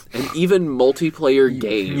 and even multiplayer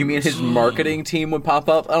games. You mean his marketing team would pop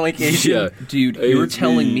up on occasion? Yeah. Dude, you were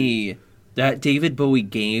telling me that David Bowie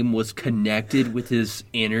game was connected with his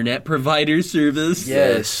internet provider service?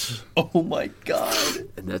 Yes. Oh my god.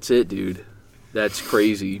 And that's it, dude. That's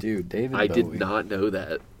crazy. Dude, David I Bowie. did not know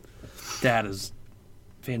that. That is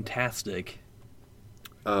fantastic.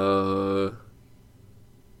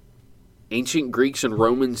 Ancient Greeks and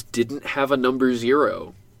Romans didn't have a number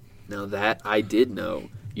 0. Now that I did know.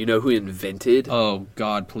 You know who invented Oh,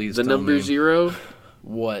 God, please the tell number me. 0?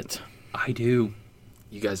 What? I do.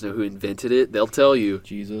 You guys know who invented it? They'll tell you.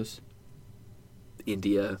 Jesus.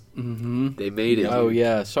 India. Mm-hmm. They made it. Oh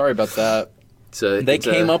yeah, sorry about that. They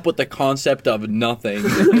came up with the concept of nothing.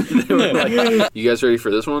 They were like, you guys ready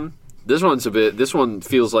for this one? This one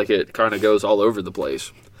feels like it kind of goes all over the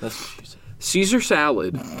place. That's what she said. Caesar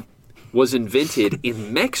salad was invented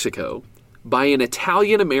in Mexico by an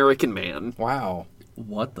Italian-American man. Wow.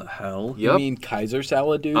 What the hell? Yep. You mean Kaiser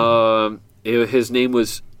salad, dude? His name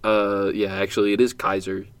was, actually it is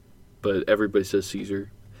Kaiser, but everybody says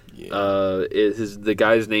Caesar. Yeah. The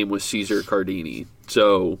guy's name was Caesar Cardini.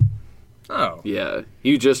 So, Oh. yeah,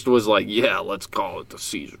 he just was like, yeah, let's call it the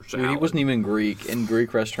Caesar salad. Dude, he wasn't even Greek, and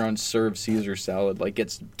Greek restaurants serve Caesar salad like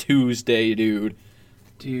it's Tuesday, dude.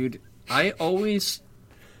 Dude, I always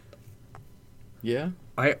Yeah?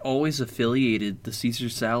 affiliated the Caesar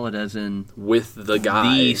salad as in with the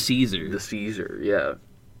guy. the Caesar. The Caesar, yeah.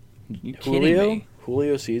 You kidding me?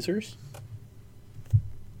 Julio Caesars?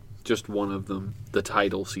 Just one of them. The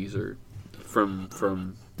title Caesar from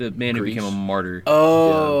The man who Greece. became a martyr.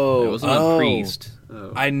 Oh. It wasn't a priest.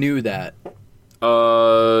 I knew that.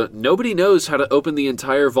 Nobody knows how to open the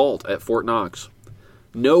entire vault at Fort Knox.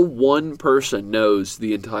 No one person knows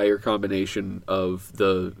the entire combination of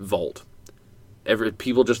the vault.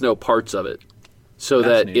 People just know parts of it, so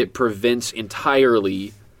that it prevents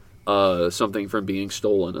entirely something from being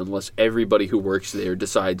stolen, unless everybody who works there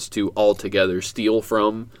decides to altogether steal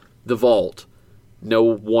from the vault. No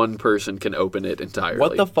one person can open it entirely.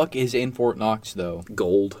 What the fuck is in Fort Knox, though?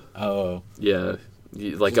 Gold? Oh. Yeah,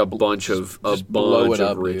 like a bunch of blow it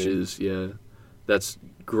up, riches. Dude. Yeah, that's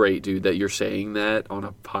great, dude. That you're saying that on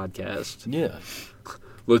a podcast. Yeah.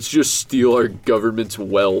 Let's just steal our government's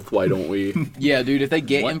wealth. Why don't we? Yeah, dude, if they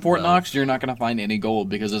get What in Fort wealth? Knox, you're not going to find any gold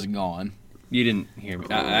because it's gone. You didn't hear me.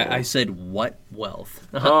 I said what wealth?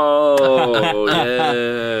 Oh,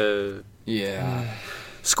 yeah. Yeah.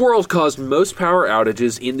 Squirrels caused most power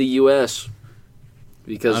outages in the U.S.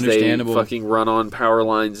 because they Understandable. fucking run on power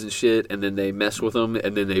lines and shit, and then they mess with them,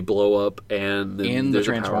 and then they blow up, and then And the there's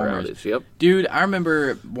a power transformers. outage. Yep. Dude, I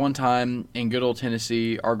remember one time in good old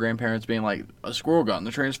Tennessee, our grandparents being like, a squirrel got in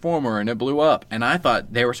the transformer and it blew up. And I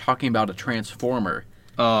thought they were talking about a transformer.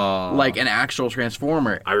 Like an actual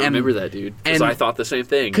transformer. I remember that, dude, because and- I thought the same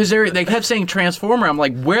thing. Because they kept saying transformer. I'm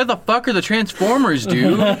like, where the fuck are the transformers,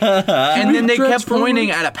 dude? And then they kept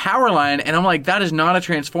pointing at a power line, and I'm like, that is not a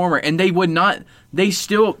transformer. And they would not, I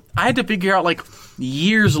had to figure out like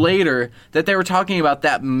years later that they were talking about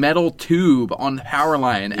that metal tube on the power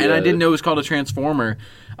line. And I didn't know it was called a transformer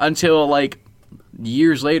until like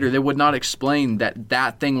years later. They would not explain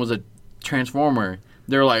that thing was a transformer.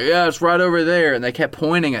 They're like, yeah, it's right over there, and they kept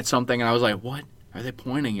pointing at something, and I was like, what are they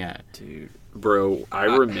pointing at, dude? Bro, I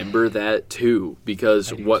remember that too,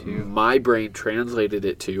 because what my brain translated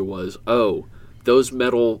it to was, oh, those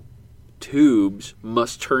metal tubes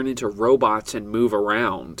must turn into robots and move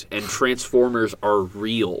around, and Transformers are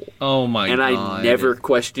real. Oh my god. And I never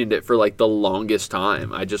questioned it for like the longest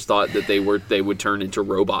time. I just thought that they would turn into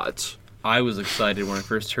robots. I was excited when I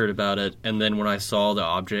first heard about it, and then when I saw the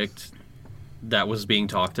object that was being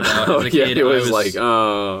talked about as a kid, it was like,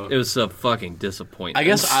 oh. It was a fucking disappointment. I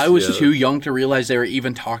guess I was too young to realize they were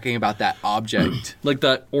even talking about that object. Like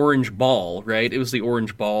that orange ball, right? It was the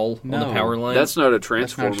orange ball on the power line. That's not a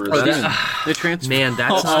Transformer. Man,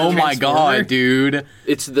 that's not oh my god, dude!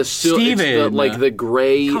 It's the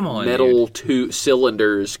gray metal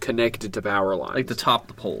cylinders connected to power lines, like the top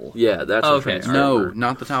of the pole. Yeah, that's a Transformer. No,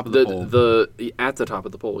 not the top of the pole. At the top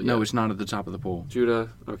of the pole. Yeah. No, it's not at the top of the pole. Judah,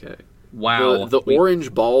 okay. Wow. The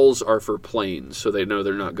orange balls are for planes, so they know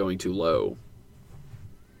they're not going too low.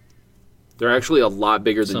 They're actually a lot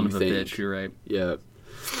bigger than you think. Son of a bitch, you're right. Yeah.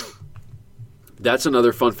 That's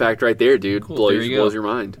another fun fact right there, dude. Cool, blows your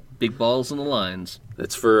mind. Big balls on the lines.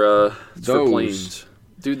 That's for planes.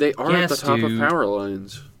 Dude, they are at the top of power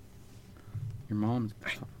lines. Your mom's...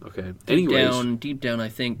 Okay. Anyways. Deep down, I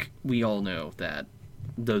think we all know that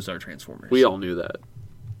those are Transformers. We all knew that.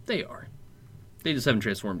 They are. They just haven't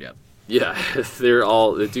transformed yet. Yeah,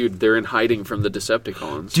 they're in hiding from the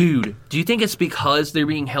Decepticons. Dude, do you think it's because they're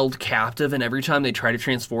being held captive and every time they try to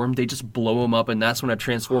transform, they just blow them up and that's when a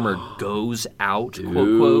Transformer goes out, dude.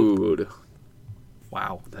 Quote, quote?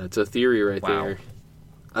 Wow. That's a theory right there.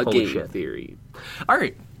 A game theory. All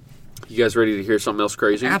right. You guys ready to hear something else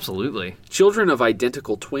crazy? Absolutely. Children of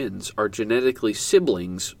identical twins are genetically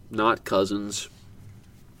siblings, not cousins.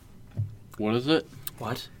 What is it?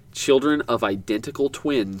 What? Children of identical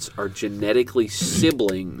twins are genetically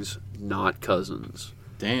siblings, not cousins.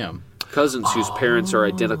 Damn. Cousins whose parents are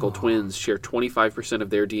identical twins share 25% of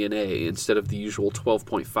their DNA instead of the usual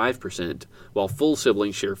 12.5%, while full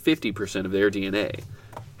siblings share 50% of their DNA.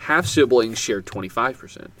 Half siblings share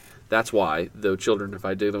 25%. That's why, though children of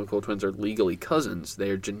identical twins are legally cousins, they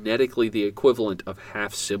are genetically the equivalent of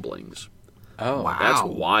half siblings. Oh, wow. That's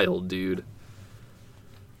wild, dude.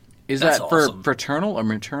 That's for fraternal or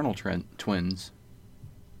maternal twins?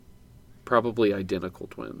 Probably identical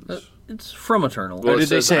twins. It's from maternal. Well, did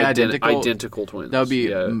they say identical? Identical twins. That would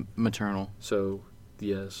be maternal. So,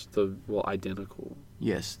 yes, identical.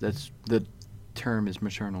 Yes, the term is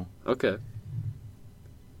maternal. Okay.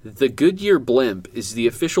 The Goodyear blimp is the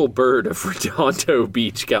official bird of Redondo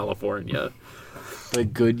Beach, California. The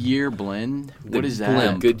Goodyear blend? What is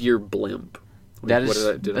that? Goodyear blimp.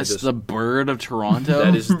 That's the bird of Toronto?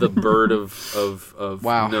 That is the bird of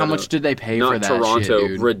wow, how much did they pay for that Toronto, shit,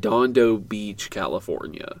 dude? Redondo Beach,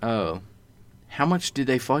 California. Oh. How much did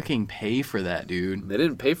they fucking pay for that, dude? They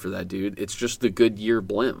didn't pay for that, dude. It's just the Goodyear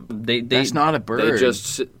blimp. That's not a bird. They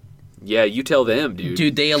just... Yeah, you tell them, dude.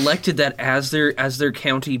 Dude, they elected that as their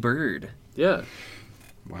county bird. Yeah.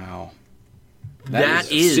 Wow.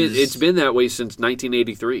 That is... It's been that way since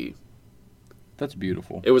 1983. That's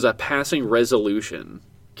beautiful. It was a passing resolution.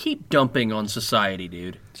 Keep dumping on society,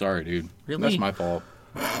 dude. Sorry, dude. Really? That's my fault.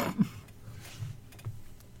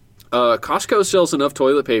 Costco sells enough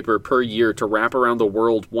toilet paper per year to wrap around the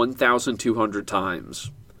world 1,200 times.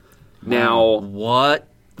 Now... What?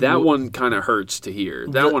 That one kind of hurts to hear.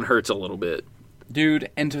 That one hurts a little bit. Dude,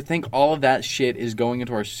 and to think all of that shit is going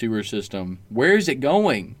into our sewer system. Where is it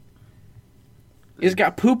going? It's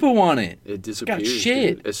got poo-poo on it. It disappears. It's got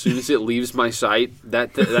shit. Dude. As soon as it leaves my sight,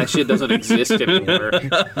 that shit doesn't exist anymore.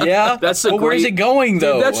 Yeah? Where is it going,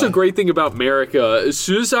 though? Dude, that's the great thing about America. As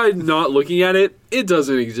soon as I'm not looking at it, it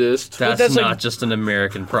doesn't exist. That's not just an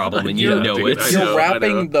American problem, and you know it. You're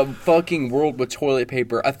wrapping the fucking world with toilet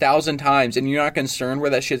paper 1,000 times, and you're not concerned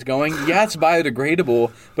where that shit's going? Yeah, it's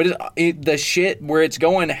biodegradable, but the shit where it's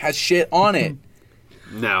going has shit on it.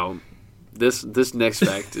 Now... This next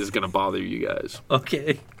fact is going to bother you guys.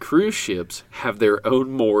 Okay. Cruise ships have their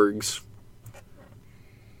own morgues.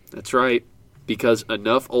 That's right. Because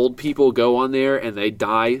enough old people go on there and they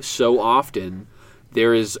die so often,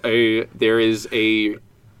 there is a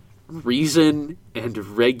reason and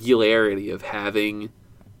regularity of having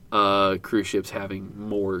cruise ships having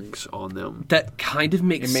morgues on them. That kind of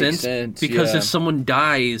makes sense because if someone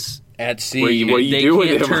dies at sea, they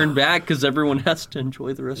can't turn back because everyone has to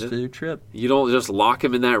enjoy the rest of their trip. You don't just lock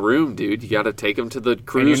them in that room, dude. You got to take them to the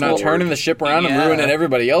cruise. And you're not turning the ship around and ruining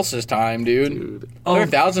everybody else's time, dude. There are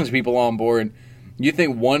thousands of people on board. You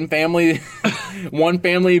think one family one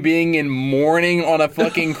family being in mourning on a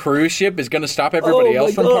fucking cruise ship is going to stop everybody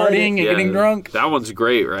else from partying and getting drunk. That one's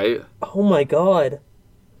great, right? Oh my god.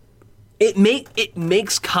 It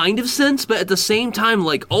makes kind of sense, but at the same time,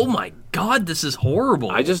 like, oh my god, this is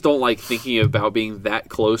horrible. I just don't like thinking about being that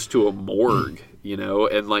close to a morgue, you know?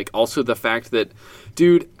 And, like, also the fact that,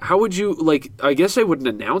 dude, how would you, like, I guess they wouldn't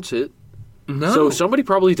announce it. No. So somebody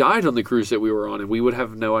probably died on the cruise that we were on, and we would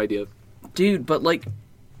have no idea. Dude, but, like,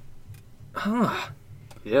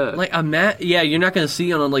 Yeah. like, you're not going to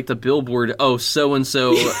see on, like, the billboard, oh,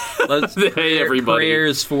 so-and-so, let's Hey, everybody.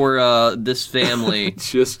 prayers for this family.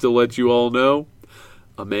 Just to let you all know,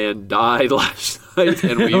 a man died last night,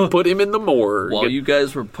 and we put him in the morgue. While you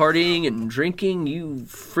guys were partying and drinking, you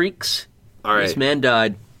freaks, all right. This man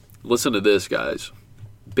died. Listen to this, guys.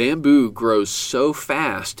 Bamboo grows so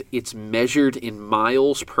fast, it's measured in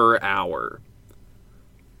miles per hour.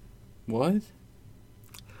 What?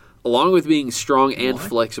 Along with being strong and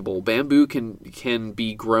flexible, bamboo can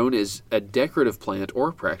be grown as a decorative plant or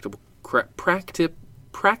a practical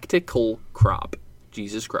crop.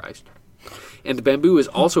 Jesus Christ. And bamboo is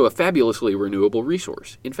also a fabulously renewable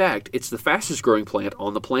resource. In fact, it's the fastest growing plant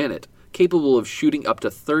on the planet, capable of shooting up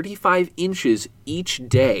to 35 inches each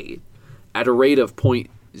day at a rate of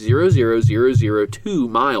 0.00002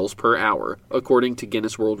 miles per hour, according to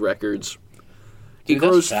Guinness World Records. It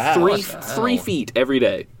grows 3 feet every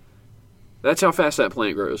day. That's how fast that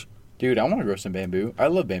plant grows. Dude, I want to grow some bamboo. I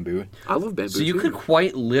love bamboo. I love bamboo, So you too. could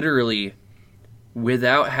quite literally,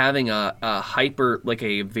 without having a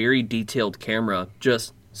very detailed camera,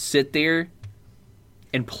 just sit there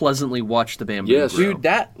and pleasantly watch the bamboo grow. Dude,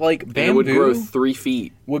 that, like, bamboo... And it would grow 3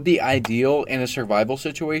 feet. ...would be ideal in a survival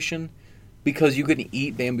situation because you can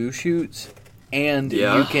eat bamboo shoots and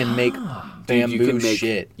you can make bamboo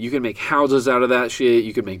shit. You can make houses out of that shit.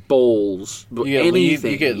 You can make bowls. You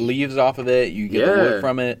get leaves off of it. You get the wood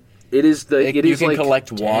from it. You can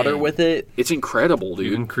collect water with it. It's incredible, dude.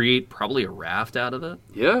 You can create probably a raft out of it.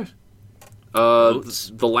 Yeah.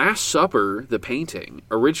 The Last Supper, the painting,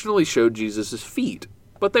 originally showed Jesus' feet,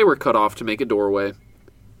 but they were cut off to make a doorway.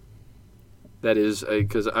 That is,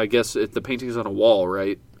 because I guess the painting's on a wall,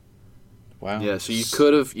 right? Wow. Yeah, so you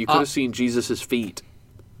could have seen Jesus' feet,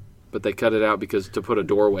 but they cut it out to put a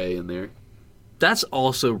doorway in there. That's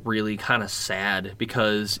also really kind of sad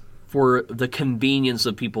because for the convenience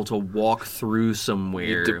of people to walk through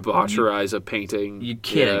somewhere, You debaucherize a painting. You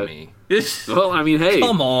kidding me? Well, I mean, hey,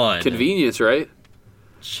 come on, convenience, right?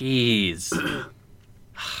 Jeez.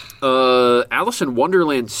 Alice in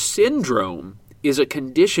Wonderland syndrome is a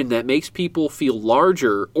condition that makes people feel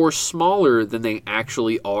larger or smaller than they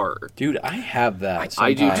actually are. Dude, I have that.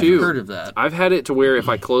 I do too. I've heard of that. I've had it to where if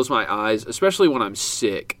I close my eyes, especially when I'm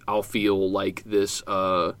sick, I'll feel like this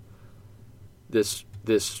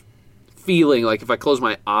feeling. Like if I close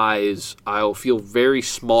my eyes, I'll feel very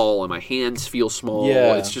small and my hands feel small.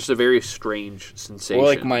 Yeah. It's just a very strange sensation. Or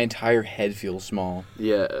like my entire head feels small.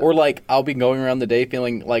 Yeah. Or like I'll be going around the day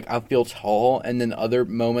feeling like I feel tall, and then other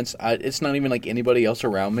moments it's not even like anybody else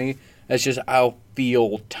around me. It's just I'll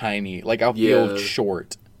feel tiny. Like I'll feel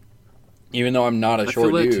short. Even though I'm not a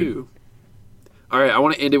short dude. Too. All right, I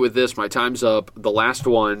want to end it with this. My time's up. The last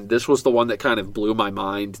one, this was the one that kind of blew my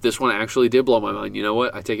mind. This one actually did blow my mind. You know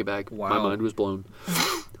what? I take it back. Wow. My mind was blown.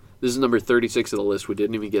 This is number 36 of the list. We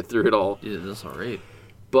didn't even get through it all. Yeah, that's all right.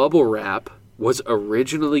 Bubble wrap was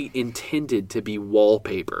originally intended to be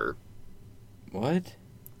wallpaper. What?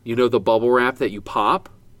 You know the bubble wrap that you pop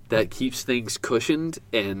that keeps things cushioned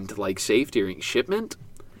and like safe during shipment?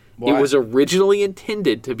 Why? It was originally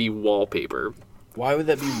intended to be wallpaper. Why would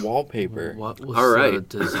that be wallpaper? What was the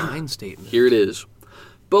design statement? Here it is.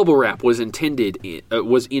 Bubble wrap was invented in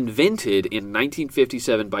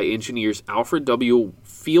 1957 by engineers Alfred W.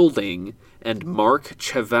 Fielding and Mark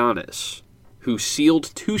Chavanis, who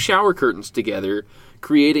sealed 2 shower curtains together,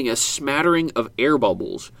 creating a smattering of air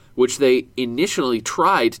bubbles, which they initially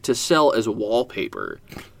tried to sell as wallpaper.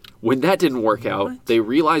 When that didn't work out, they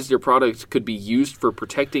realized their product could be used for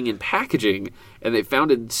protecting and packaging, and they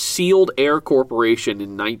founded Sealed Air Corporation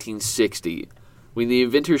in 1960. When the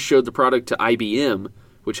inventors showed the product to IBM,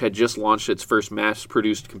 which had just launched its first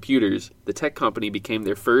mass-produced computers, the tech company became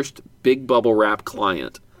their first big bubble wrap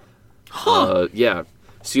client. Yeah.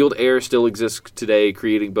 Sealed Air still exists today,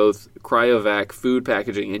 creating both cryovac food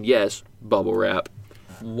packaging and, yes, bubble wrap.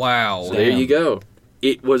 Wow. So there you go.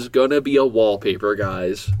 It was gonna be a wallpaper,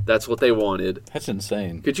 guys. That's what they wanted. That's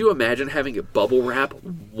insane. Could you imagine having a bubble wrap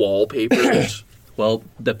wallpapers? Well,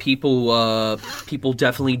 the people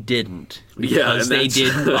definitely didn't because they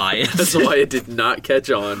didn't buy it. That's why it did not catch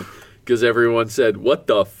on, because everyone said, "What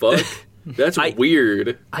the fuck?" That's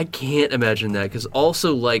weird. I can't imagine that, because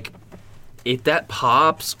also, like, if that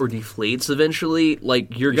pops or deflates eventually,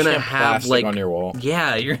 like, you're going to have, like... on your wall.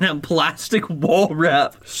 Yeah, you're going to have plastic wall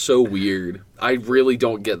wrap. So weird. I really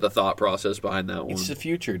don't get the thought process behind that one. It's the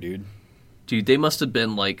future, dude. Dude, they must have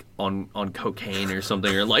been, like, on cocaine or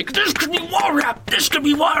something, or like, this could be wall wrap! This could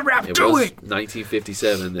be wall wrap! Do it!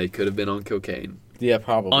 1957. They could have been on cocaine. Yeah,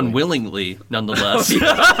 probably. Unwillingly, nonetheless.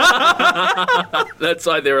 That's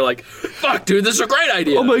why they were like, fuck, dude, this is a great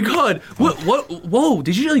idea. Oh my god! What? Whoa,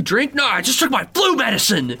 did you really drink? No, I just took my flu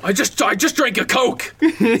medicine! I just drank a Coke!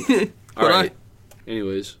 All right.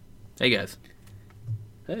 Anyways. Hey, guys.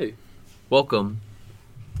 Hey. Welcome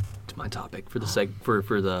to my topic for the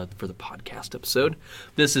for the podcast episode.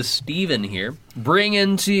 This is Steven here,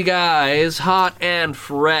 bringing to you guys hot and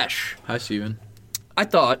fresh. Hi, Steven. I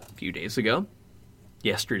thought a few days ago,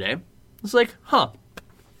 yesterday, I was like, I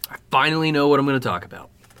finally know what I'm going to talk about.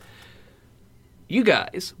 You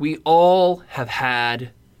guys, we all have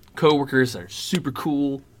had coworkers that are super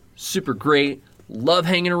cool, super great, love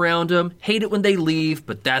hanging around them, hate it when they leave,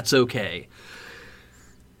 but that's okay.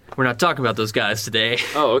 We're not talking about those guys today.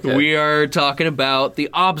 Oh, okay. We are talking about the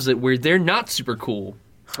opposite, where they're not super cool.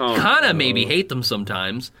 Kind of maybe hate them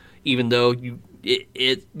sometimes, even though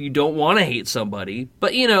you don't want to hate somebody.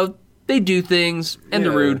 But, you know, they do things, and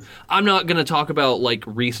they're rude. I'm not going to talk about, like,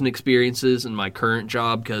 recent experiences in my current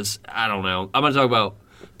job, because, I don't know. I'm going to talk about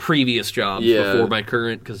previous jobs before my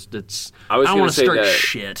current, because I don't want to start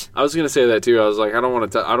shit. I was going to say that, too. I was like, I don't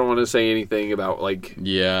want to say anything about, like,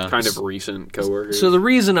 kind of recent coworkers. So the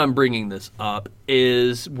reason I'm bringing this up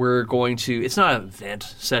is we're going to, it's not an event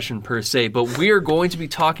session per se, but we are going to be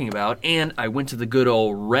talking about, and I went to the good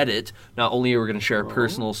old Reddit. Not only are we going to share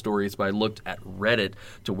personal stories, but I looked at Reddit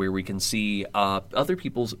to where we can see other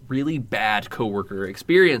people's really bad coworker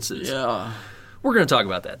experiences. Yeah. We're going to talk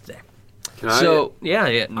about that today.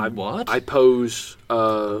 What? I pose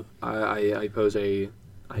a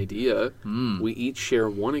idea. We each share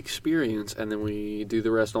one experience, and then we do the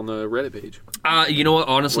rest on the Reddit page. You know what?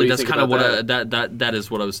 Honestly, that's kind of what that is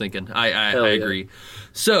what I was thinking. I agree.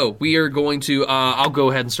 So we are going to. I'll go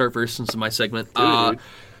ahead and start first since it's my segment. Man,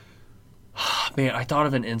 I thought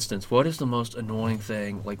of an instance. What is the most annoying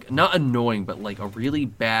thing? Like, not annoying, but like a really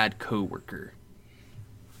bad coworker.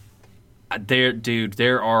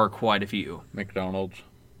 There are quite a few. McDonald's.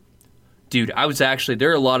 Dude,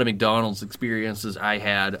 there are a lot of McDonald's experiences I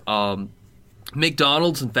had.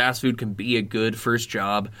 McDonald's and fast food can be a good first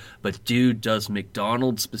job, but dude, does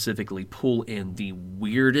McDonald's specifically pull in the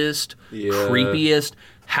weirdest, creepiest,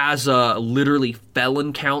 has literally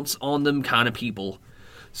felon counts on them kind of people.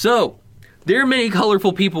 So, there are many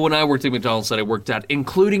colorful people when I worked at McDonald's that I worked at,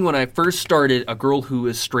 including when I first started, a girl who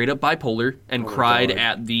is straight up bipolar and cried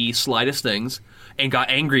at the slightest things and got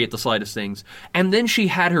angry at the slightest things. And then she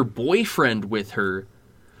had her boyfriend with her,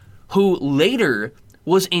 who later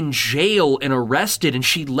was in jail and arrested, and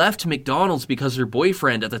she left McDonald's because her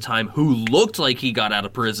boyfriend at the time, who looked like he got out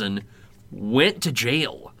of prison, went to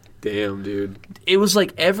jail. Damn, dude. It was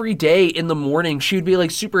like every day in the morning, she would be like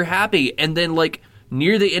super happy, and then like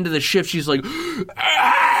near the end of the shift, she's like,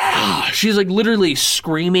 she's like literally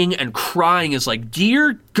screaming and crying. It's like,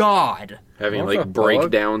 dear God. Having like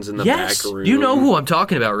breakdowns in the back room. You know who I'm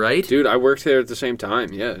talking about, right? Dude, I worked there at the same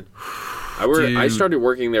time, yeah. I started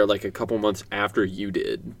working there like a couple months after you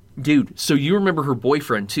did. Dude, so you remember her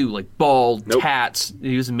boyfriend too, like bald, tats,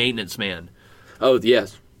 he was a maintenance man. Oh,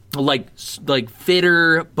 yes. Like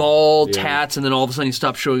fitter, bald, tats, and then all of a sudden he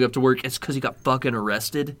stopped showing up to work. It's because he got fucking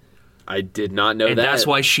arrested. I did not know that. And that's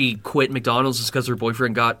why she quit McDonald's, is because her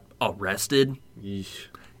boyfriend got arrested. Yeesh.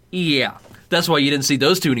 Yeah. That's why you didn't see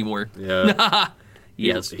those two anymore. Yeah.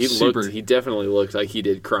 Yes. He definitely looked like he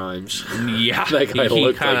did crimes. Yeah. That guy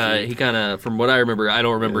looked like he kind of, from what I remember, I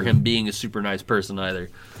don't remember him being a super nice person either.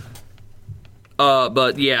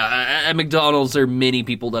 But yeah, at McDonald's, there are many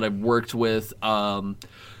people that I've worked with. Some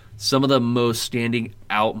of the most standing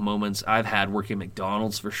out moments I've had working at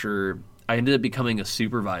McDonald's for sure, I ended up becoming a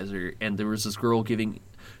supervisor, and there was this girl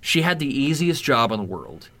she had the easiest job in the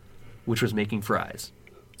world, which was making fries.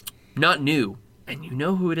 Not new, and you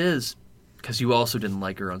know who it is, because you also didn't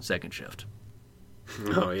like her on second shift.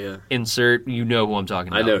 Oh, yeah. Insert, you know who I'm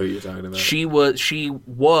talking about. I know who you're talking about. She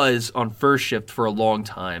was on first shift for a long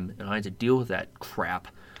time, and I had to deal with that crap.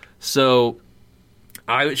 So,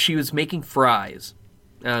 she was making fries,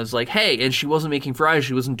 And I was like, hey, and she wasn't making fries.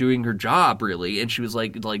 She wasn't doing her job, really. And she was,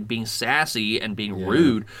 like being sassy and being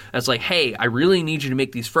rude. I was like, hey, I really need you to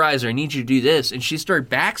make these fries, or I need you to do this. And she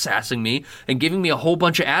started backsassing me and giving me a whole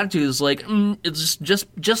bunch of attitudes, like, it's just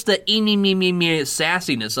the me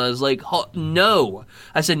sassiness. I was like, no.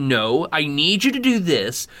 I said, no, I need you to do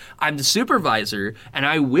this. I'm the supervisor, and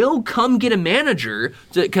I will come get a manager,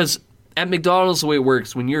 because at McDonald's, the way it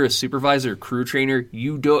works, when you're a supervisor, crew trainer,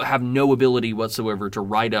 you don't have no ability whatsoever to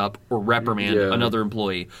write up or reprimand another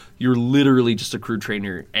employee. You're literally just a crew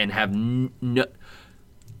trainer and have no.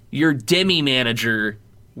 You're demi manager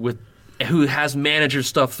who has manager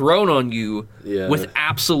stuff thrown on you with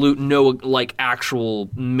absolute no actual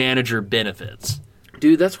manager benefits.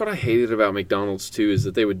 Dude, that's what I hated about McDonald's too, is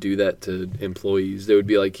that they would do that to employees. They would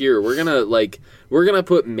be like, "Here, we're gonna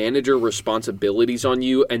put manager responsibilities on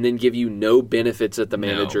you, and then give you no benefits that the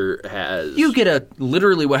manager has." You get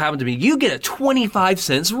literally what happened to me. You get a 25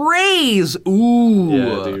 cents raise. Ooh,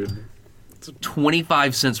 yeah, dude.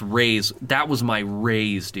 25 cents raise. That was my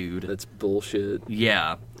raise, dude. That's bullshit.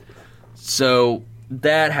 Yeah. So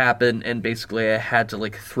that happened, and basically I had to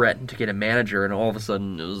threaten to get a manager, and all of a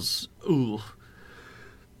sudden it was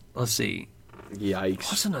Let's see. Yikes.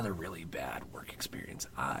 What's another really bad work experience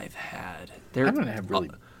I've had? I don't have really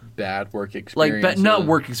bad work experience. Not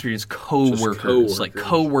work experience, coworkers. Like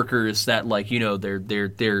coworkers that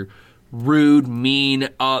they're rude, mean.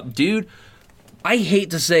 Dude, I hate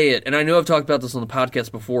to say it, and I know I've talked about this on the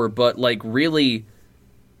podcast before, but really,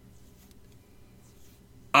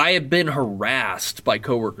 I have been harassed by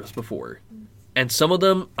coworkers before, and some of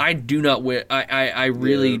them I do not. I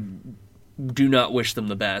really do not wish them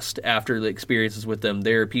the best after the experiences with them.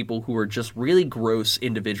 There are people who are just really gross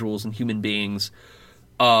individuals and human beings.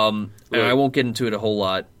 And I won't get into it a whole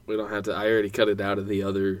lot. We don't have to. I already cut it out of the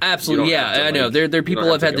other. Absolutely, yeah, I know. There are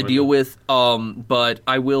people I've had to deal with. But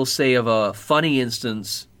I will say of a funny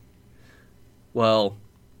instance. Well,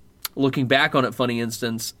 looking back on it, funny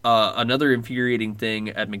instance. Another infuriating thing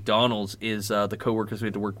at McDonald's is the coworkers we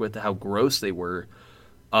had to work with, how gross they were.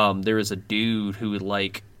 There was a dude who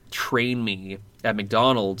would train me at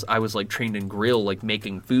McDonald's. I was trained in grill,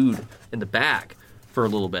 making food in the back for a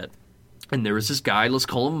little bit. And there was this guy, let's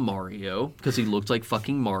call him Mario, because he looked like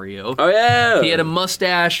fucking Mario. Oh, yeah! He had a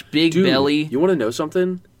mustache, big belly. You want to know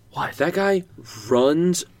something? What? That guy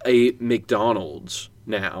runs a McDonald's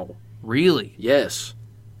now. Really? Yes.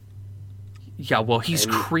 Yeah, well, he's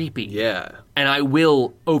creepy. Yeah. And I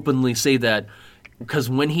will openly say that, because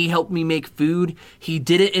when he helped me make food, he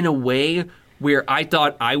did it in a way where I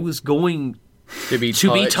thought I was going to be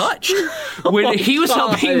touched. When he was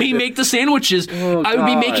helping me make the sandwiches, I would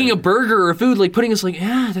be making a burger or food, putting us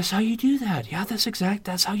yeah, that's how you do that. Yeah,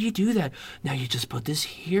 that's how you do that. Now you just put this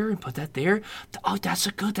here and put that there. Oh,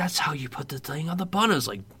 that's how you put the thing on the bun. I was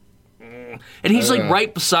like, and he's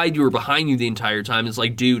right beside you or behind you the entire time. It's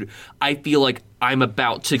dude, I feel like I'm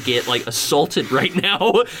about to get assaulted right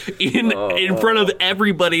now in front of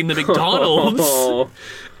everybody in the McDonald's.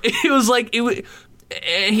 It was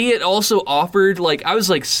he had also offered, I was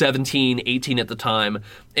 17, 18 at the time,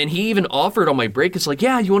 and he even offered on my break, it's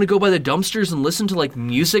yeah, you want to go by the dumpsters and listen to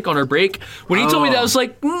music on our break? When he told me that, I was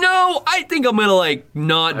no, I think I'm gonna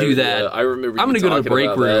not do that. I remember I'm gonna go to the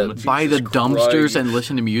break room. By the dumpsters and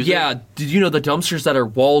listen to music? Yeah, did you know the dumpsters that are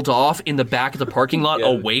walled off in the back of the parking lot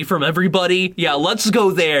away from everybody? Yeah, let's go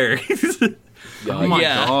there. Oh my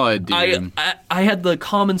God, dude. I had the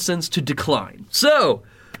common sense to decline. So,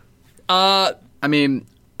 I mean,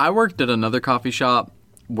 I worked at another coffee shop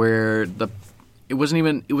where it was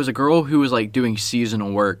a girl who was doing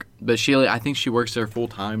seasonal work, but I think she works there full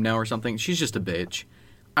time now or something. She's just a bitch.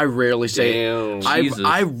 I rarely say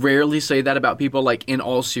I rarely say that about people in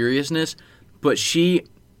all seriousness, but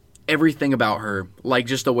everything about her,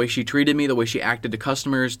 just the way she treated me, the way she acted to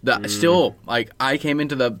customers, still I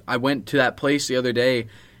went to that place the other day.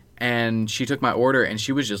 And she took my order, and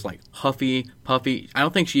she was just huffy, puffy. I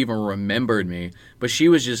don't think she even remembered me, but she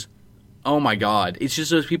was just, oh my God. It's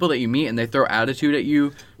just those people that you meet, and they throw attitude at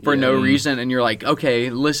you for no reason, and you're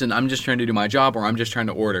okay, listen, I'm just trying to do my job, or I'm just trying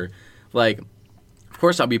to order. Of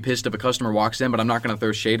course I'll be pissed if a customer walks in, but I'm not going to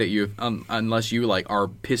throw shade at you unless you, are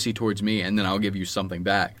pissy towards me, and then I'll give you something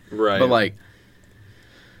back. Right. But,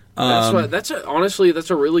 honestly,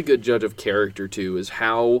 that's a really good judge of character, too, is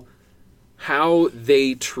how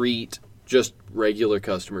they treat just regular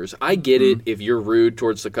customers. I get it if you're rude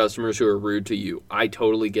towards the customers who are rude to you. I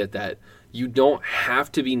totally get that. You don't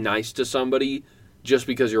have to be nice to somebody just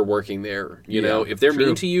because you're working there. You know, if they're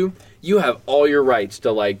mean to you, you have all your rights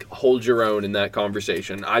to like hold your own in that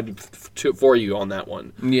conversation. I'm for you on that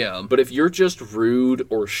one. Yeah. But if you're just rude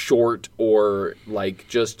or short or like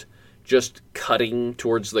just cutting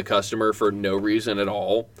towards the customer for no reason at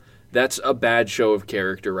all, that's a bad show of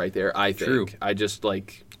character right there, I think. True. I just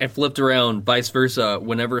like... And flipped around, vice versa,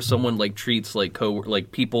 whenever someone like treats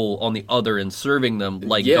like people on the other end, serving them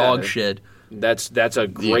like dog shit. That's a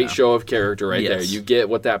great show of character right there. You get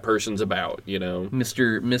what that person's about, you know.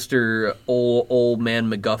 Mr. old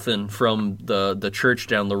man MacGuffin from the church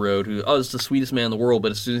down the road, who is the sweetest man in the world,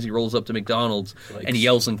 but as soon as he rolls up to McDonald's and he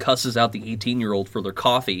yells and cusses out the 18-year-old for their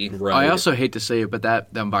coffee. Right. I also hate to say it, but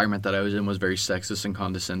the environment that I was in was very sexist and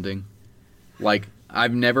condescending. Like,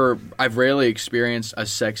 I've rarely experienced a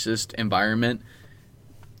sexist environment.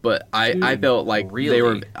 But I felt like they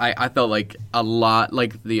were. I felt like a lot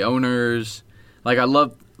like the owners. Like I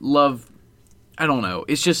love. I don't know.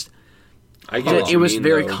 It's just. It was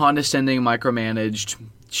very condescending, micromanaged.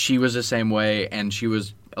 She was the same way, and she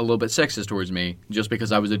was a little bit sexist towards me just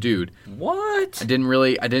because I was a dude. What? I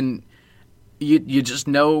didn't. You just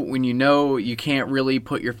know when you can't really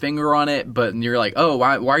put your finger on it, but you're like, oh,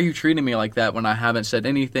 why are you treating me like that when I haven't said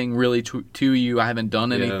anything really to you? I haven't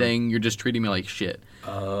done anything. You're just treating me like shit.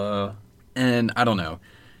 And I don't know.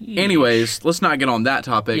 Yeesh. Anyways, let's not get on that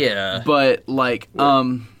topic. Yeah. But like,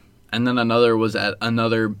 and then another was at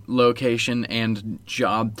another location and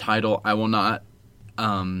job title I will not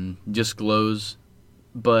disclose,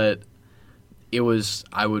 but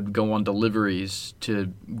I would go on deliveries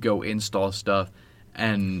to go install stuff,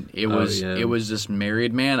 and it was this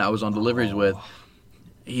married man I was on deliveries with.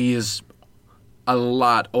 He is a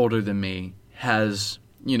lot older than me, has,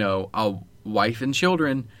 a wife and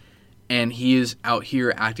children, and he is out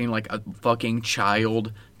here acting like a fucking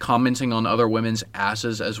child, commenting on other women's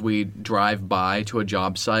asses as we drive by to a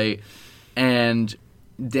job site, and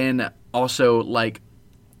then also like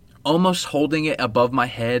almost holding it above my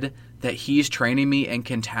head that he's training me and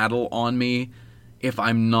can tattle on me if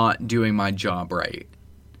I'm not doing my job right.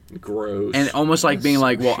 Gross. And almost like being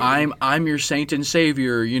like, well, I'm your saint and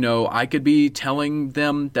savior. I could be telling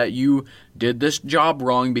them that you did this job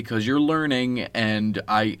wrong because you're learning, and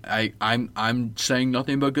I'm saying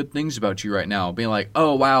nothing but good things about you right now. Being like,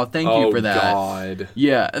 oh wow, thank you for that. Oh God.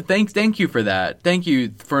 Yeah, thank you for that. Thank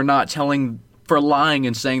you for not for lying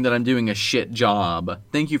and saying that I'm doing a shit job.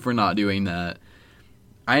 Thank you for not doing that.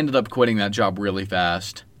 I ended up quitting that job really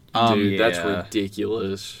fast. Dude, that's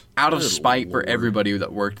ridiculous. Out of spite for everybody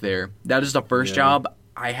that worked there. That is the first job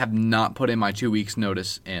I have not put in my 2 weeks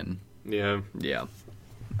notice in. Yeah. Yeah.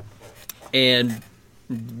 And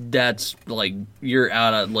that's, like, you're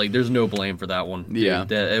out of, like, there's no blame for that one. Yeah.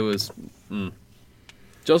 It was...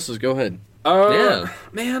 Justice, go ahead.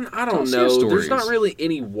 Man, I don't know. There's not really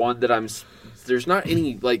any one that there's not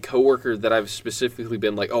any, like, coworker that I've specifically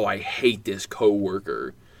been like, oh, I hate this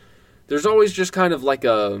coworker. There's always just kind of like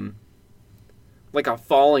a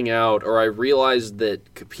falling out, or I realize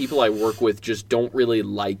that people I work with just don't really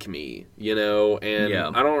like me, and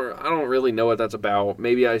I don't really know what that's about.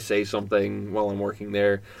 Maybe I say something while I'm working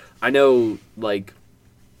there. I know, like,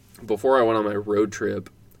 before I went on my road trip,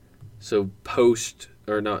 so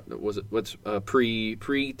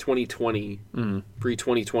pre-2020,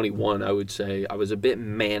 pre-2021, I would say, I was a bit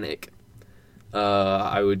manic.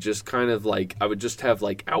 I would just have like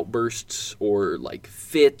outbursts or like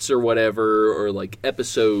fits or whatever, or like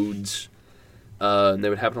episodes, and they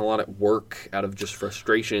would happen a lot at work out of just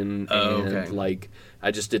frustration. Like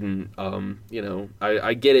I just didn't,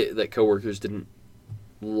 I get it that coworkers didn't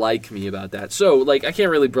like me about that. So like I can't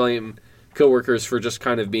really blame coworkers for just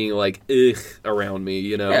kind of being like ugh around me,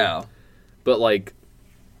 Yeah. But like,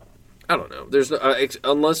 I don't know. There's no,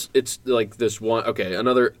 unless it's like this one. Okay,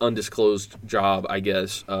 another undisclosed job, I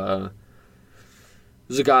guess. There's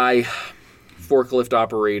a guy, forklift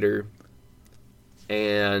operator,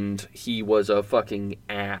 and he was a fucking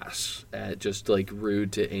ass at just like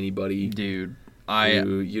rude to anybody. Dude,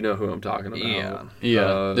 you know who I'm talking about.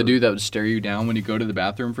 Yeah. The dude that would stare you down when you go to the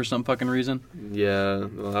bathroom for some fucking reason. Yeah,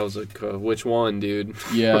 well, that was like, which one, dude?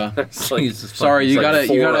 Yeah. Sorry, you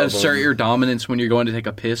gotta assert your dominance when you're going to take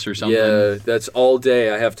a piss or something. Yeah, that's all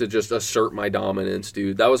day. I have to just assert my dominance,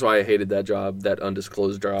 dude. That was why I hated that job, that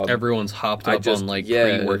undisclosed job. Everyone's hopped up on like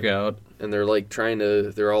pre-workout, and they're like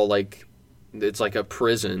they're all like, it's like a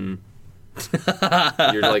prison.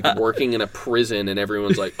 You're like working in a prison, and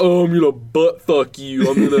everyone's like, oh, I'm gonna butt fuck you.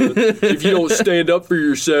 If you don't stand up for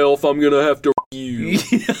yourself, I'm gonna have to you.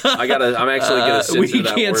 I'm actually gonna censor we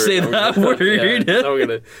that can't word. say that word. Yeah, I'm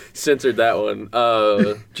gonna censor that one.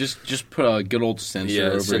 Just put a good old censor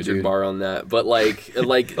over censored it, bar on that. But like,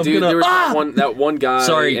 dude, there was that one guy,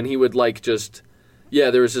 Sorry. and he would like just. Yeah,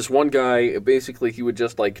 there was this one guy, basically he would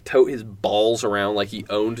just like tote his balls around like he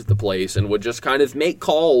owned the place and would just kind of make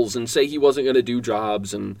calls and say he wasn't going to do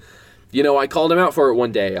jobs. And, you know, I called him out for it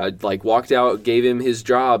one day. I like walked out, gave him his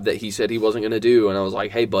job that he said he wasn't going to do. And I was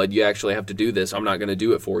like, hey, bud, you actually have to do this. I'm not going to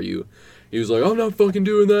do it for you. He was like, I'm not fucking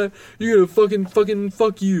doing that. You're going to fucking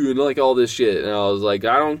fuck you and like all this shit. And I was like,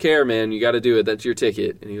 I don't care, man. You got to do it. That's your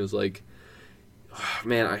ticket. And he was like...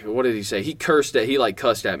 Man, what did he say? He cursed at. He like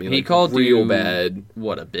cussed at me. He like, called real you bad.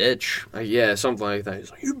 What a bitch! Yeah, something like that.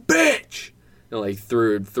 He's like, "You bitch!" And like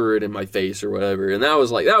threw it in my face or whatever. And that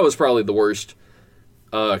was probably the worst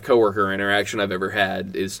coworker interaction I've ever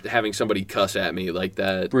had. Is having somebody cuss at me like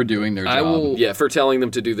that for doing their job. Yeah, for telling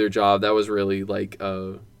them to do their job. That was really like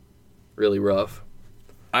really rough.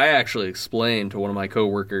 I actually explained to one of my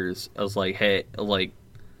coworkers. I was like, hey, like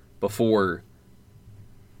before.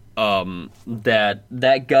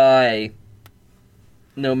 That guy,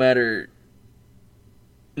 no matter,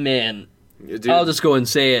 man, dude. I'll just go and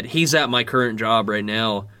say it. He's at my current job right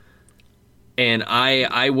now, and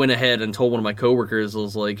I went ahead and told one of my coworkers. I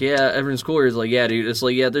was like, yeah, everyone's cool. He's like, yeah, dude. It's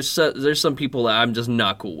like, yeah, there's some people that I'm just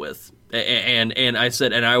not cool with, and I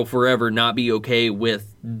said, and I will forever not be okay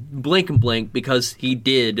with blank and blank because he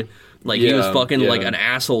did. Like he was fucking like an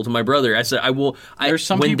asshole to my brother. I said, I will. There's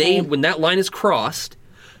some people when that line is crossed.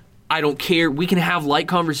 I don't care. We can have light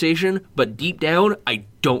conversation, but deep down, I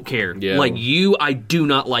don't care. Yeah. Like you, I do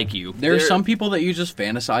not like you. There are some people that you just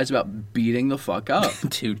fantasize about beating the fuck up.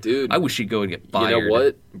 Dude, I wish you'd go and get fired. You know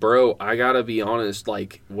what, bro? I gotta be honest.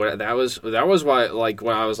 Like, that was why. Like,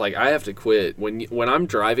 when I was like, I have to quit. When I'm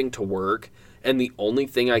driving to work, and the only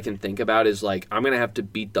thing I can think about is like, I'm gonna have to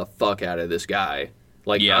beat the fuck out of this guy.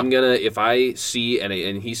 Like, I'm gonna, if I see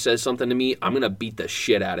and he says something to me, I'm gonna beat the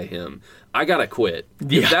shit out of him. I gotta quit.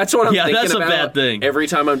 Yeah. If that's what I'm thinking that's about. A bad thing. Every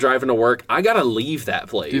time I'm driving to work, I gotta leave that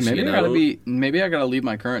place. Dude, maybe you know? I gotta leave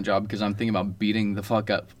my current job because I'm thinking about beating the fuck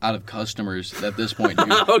up out of customers at this point.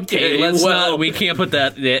 Dude. Okay, let's not. We can't put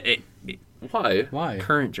that. Why?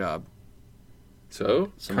 Current job.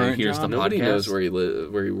 So somebody hears the Nobody podcast. knows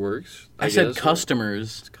where he works. I said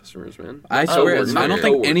customers. It's customers, man. I swear, I don't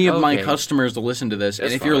think any of my customers will listen to this. That's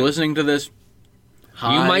and if fine. you're listening to this,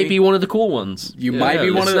 hi. You might be one of the cool ones. You might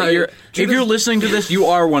be one of the. If you're listening to this, you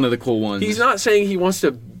are one of the cool ones. He's not saying he wants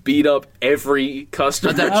to beat up every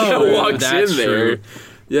customer that walks in there.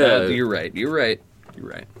 Yeah, you're right.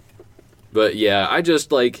 But yeah, I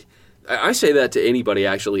just like I say that to anybody.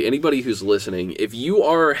 Actually, anybody who's listening, if you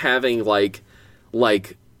are having like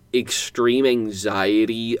extreme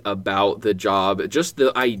anxiety about the job, just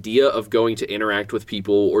the idea of going to interact with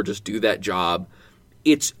people or just do that job,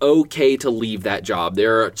 it's okay to leave that job.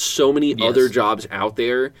 There are so many other jobs out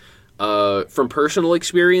there. From personal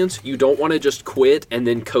experience, you don't want to just quit and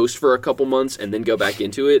then coast for a couple months and then go back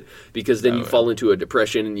into it, because then you fall into a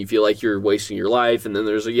depression and you feel like you're wasting your life, and then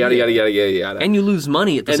there's a yada yada yada yada yada. And you lose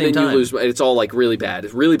money at the same time. And then you lose. It's all like really bad.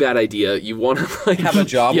 It's a really bad idea. You want to like have a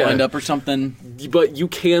job lined up or something, but you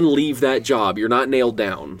can leave that job. You're not nailed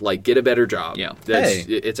down. Like, get a better job. Yeah,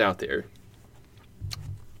 it's out there.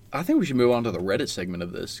 I think we should move on to the Reddit segment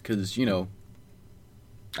of this because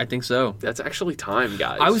I think so. That's actually time,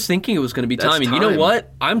 guys. I was thinking it was going to be time, and you know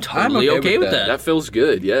what? I'm totally okay with that. That feels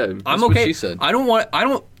good. Yeah, I'm okay. What she said. I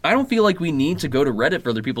don't feel like we need to go to Reddit for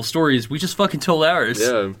other people's stories. We just fucking told ours.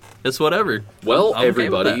 Yeah, it's whatever. Well,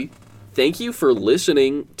 everybody, thank you for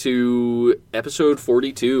listening to episode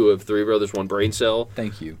 42 of Three Brothers One Braincell.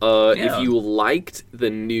 Thank you. If you liked the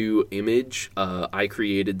new image, I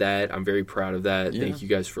created that. I'm very proud of that. Yeah. Thank you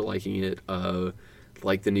guys for liking it.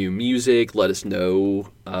 Like the new music, let us know.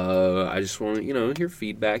 I just want to, hear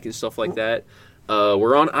feedback and stuff like that.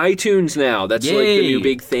 We're on iTunes now. That's like the new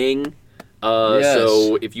big thing.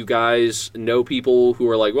 So if you guys know people who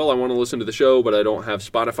are like, well, I want to listen to the show, but I don't have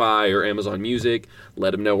Spotify or Amazon Music, let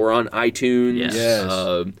them know we're on iTunes. Yes.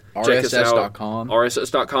 Check us out. RSS.com.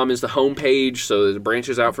 RSS.com is the homepage, so it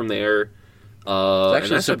branches out from there. It's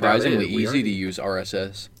actually surprisingly easy to use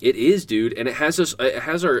RSS. It is, dude, and it has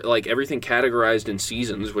our like everything categorized in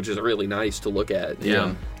seasons, which is really nice to look at.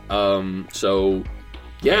 Yeah. That's.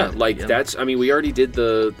 I mean, we already did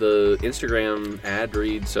the Instagram ad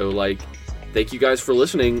read, so like, thank you guys for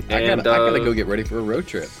listening. I gotta go get ready for a road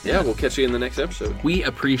trip. Yeah, we'll catch you in the next episode. We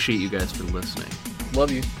appreciate you guys for listening.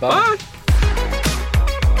 Love you. Bye. Bye.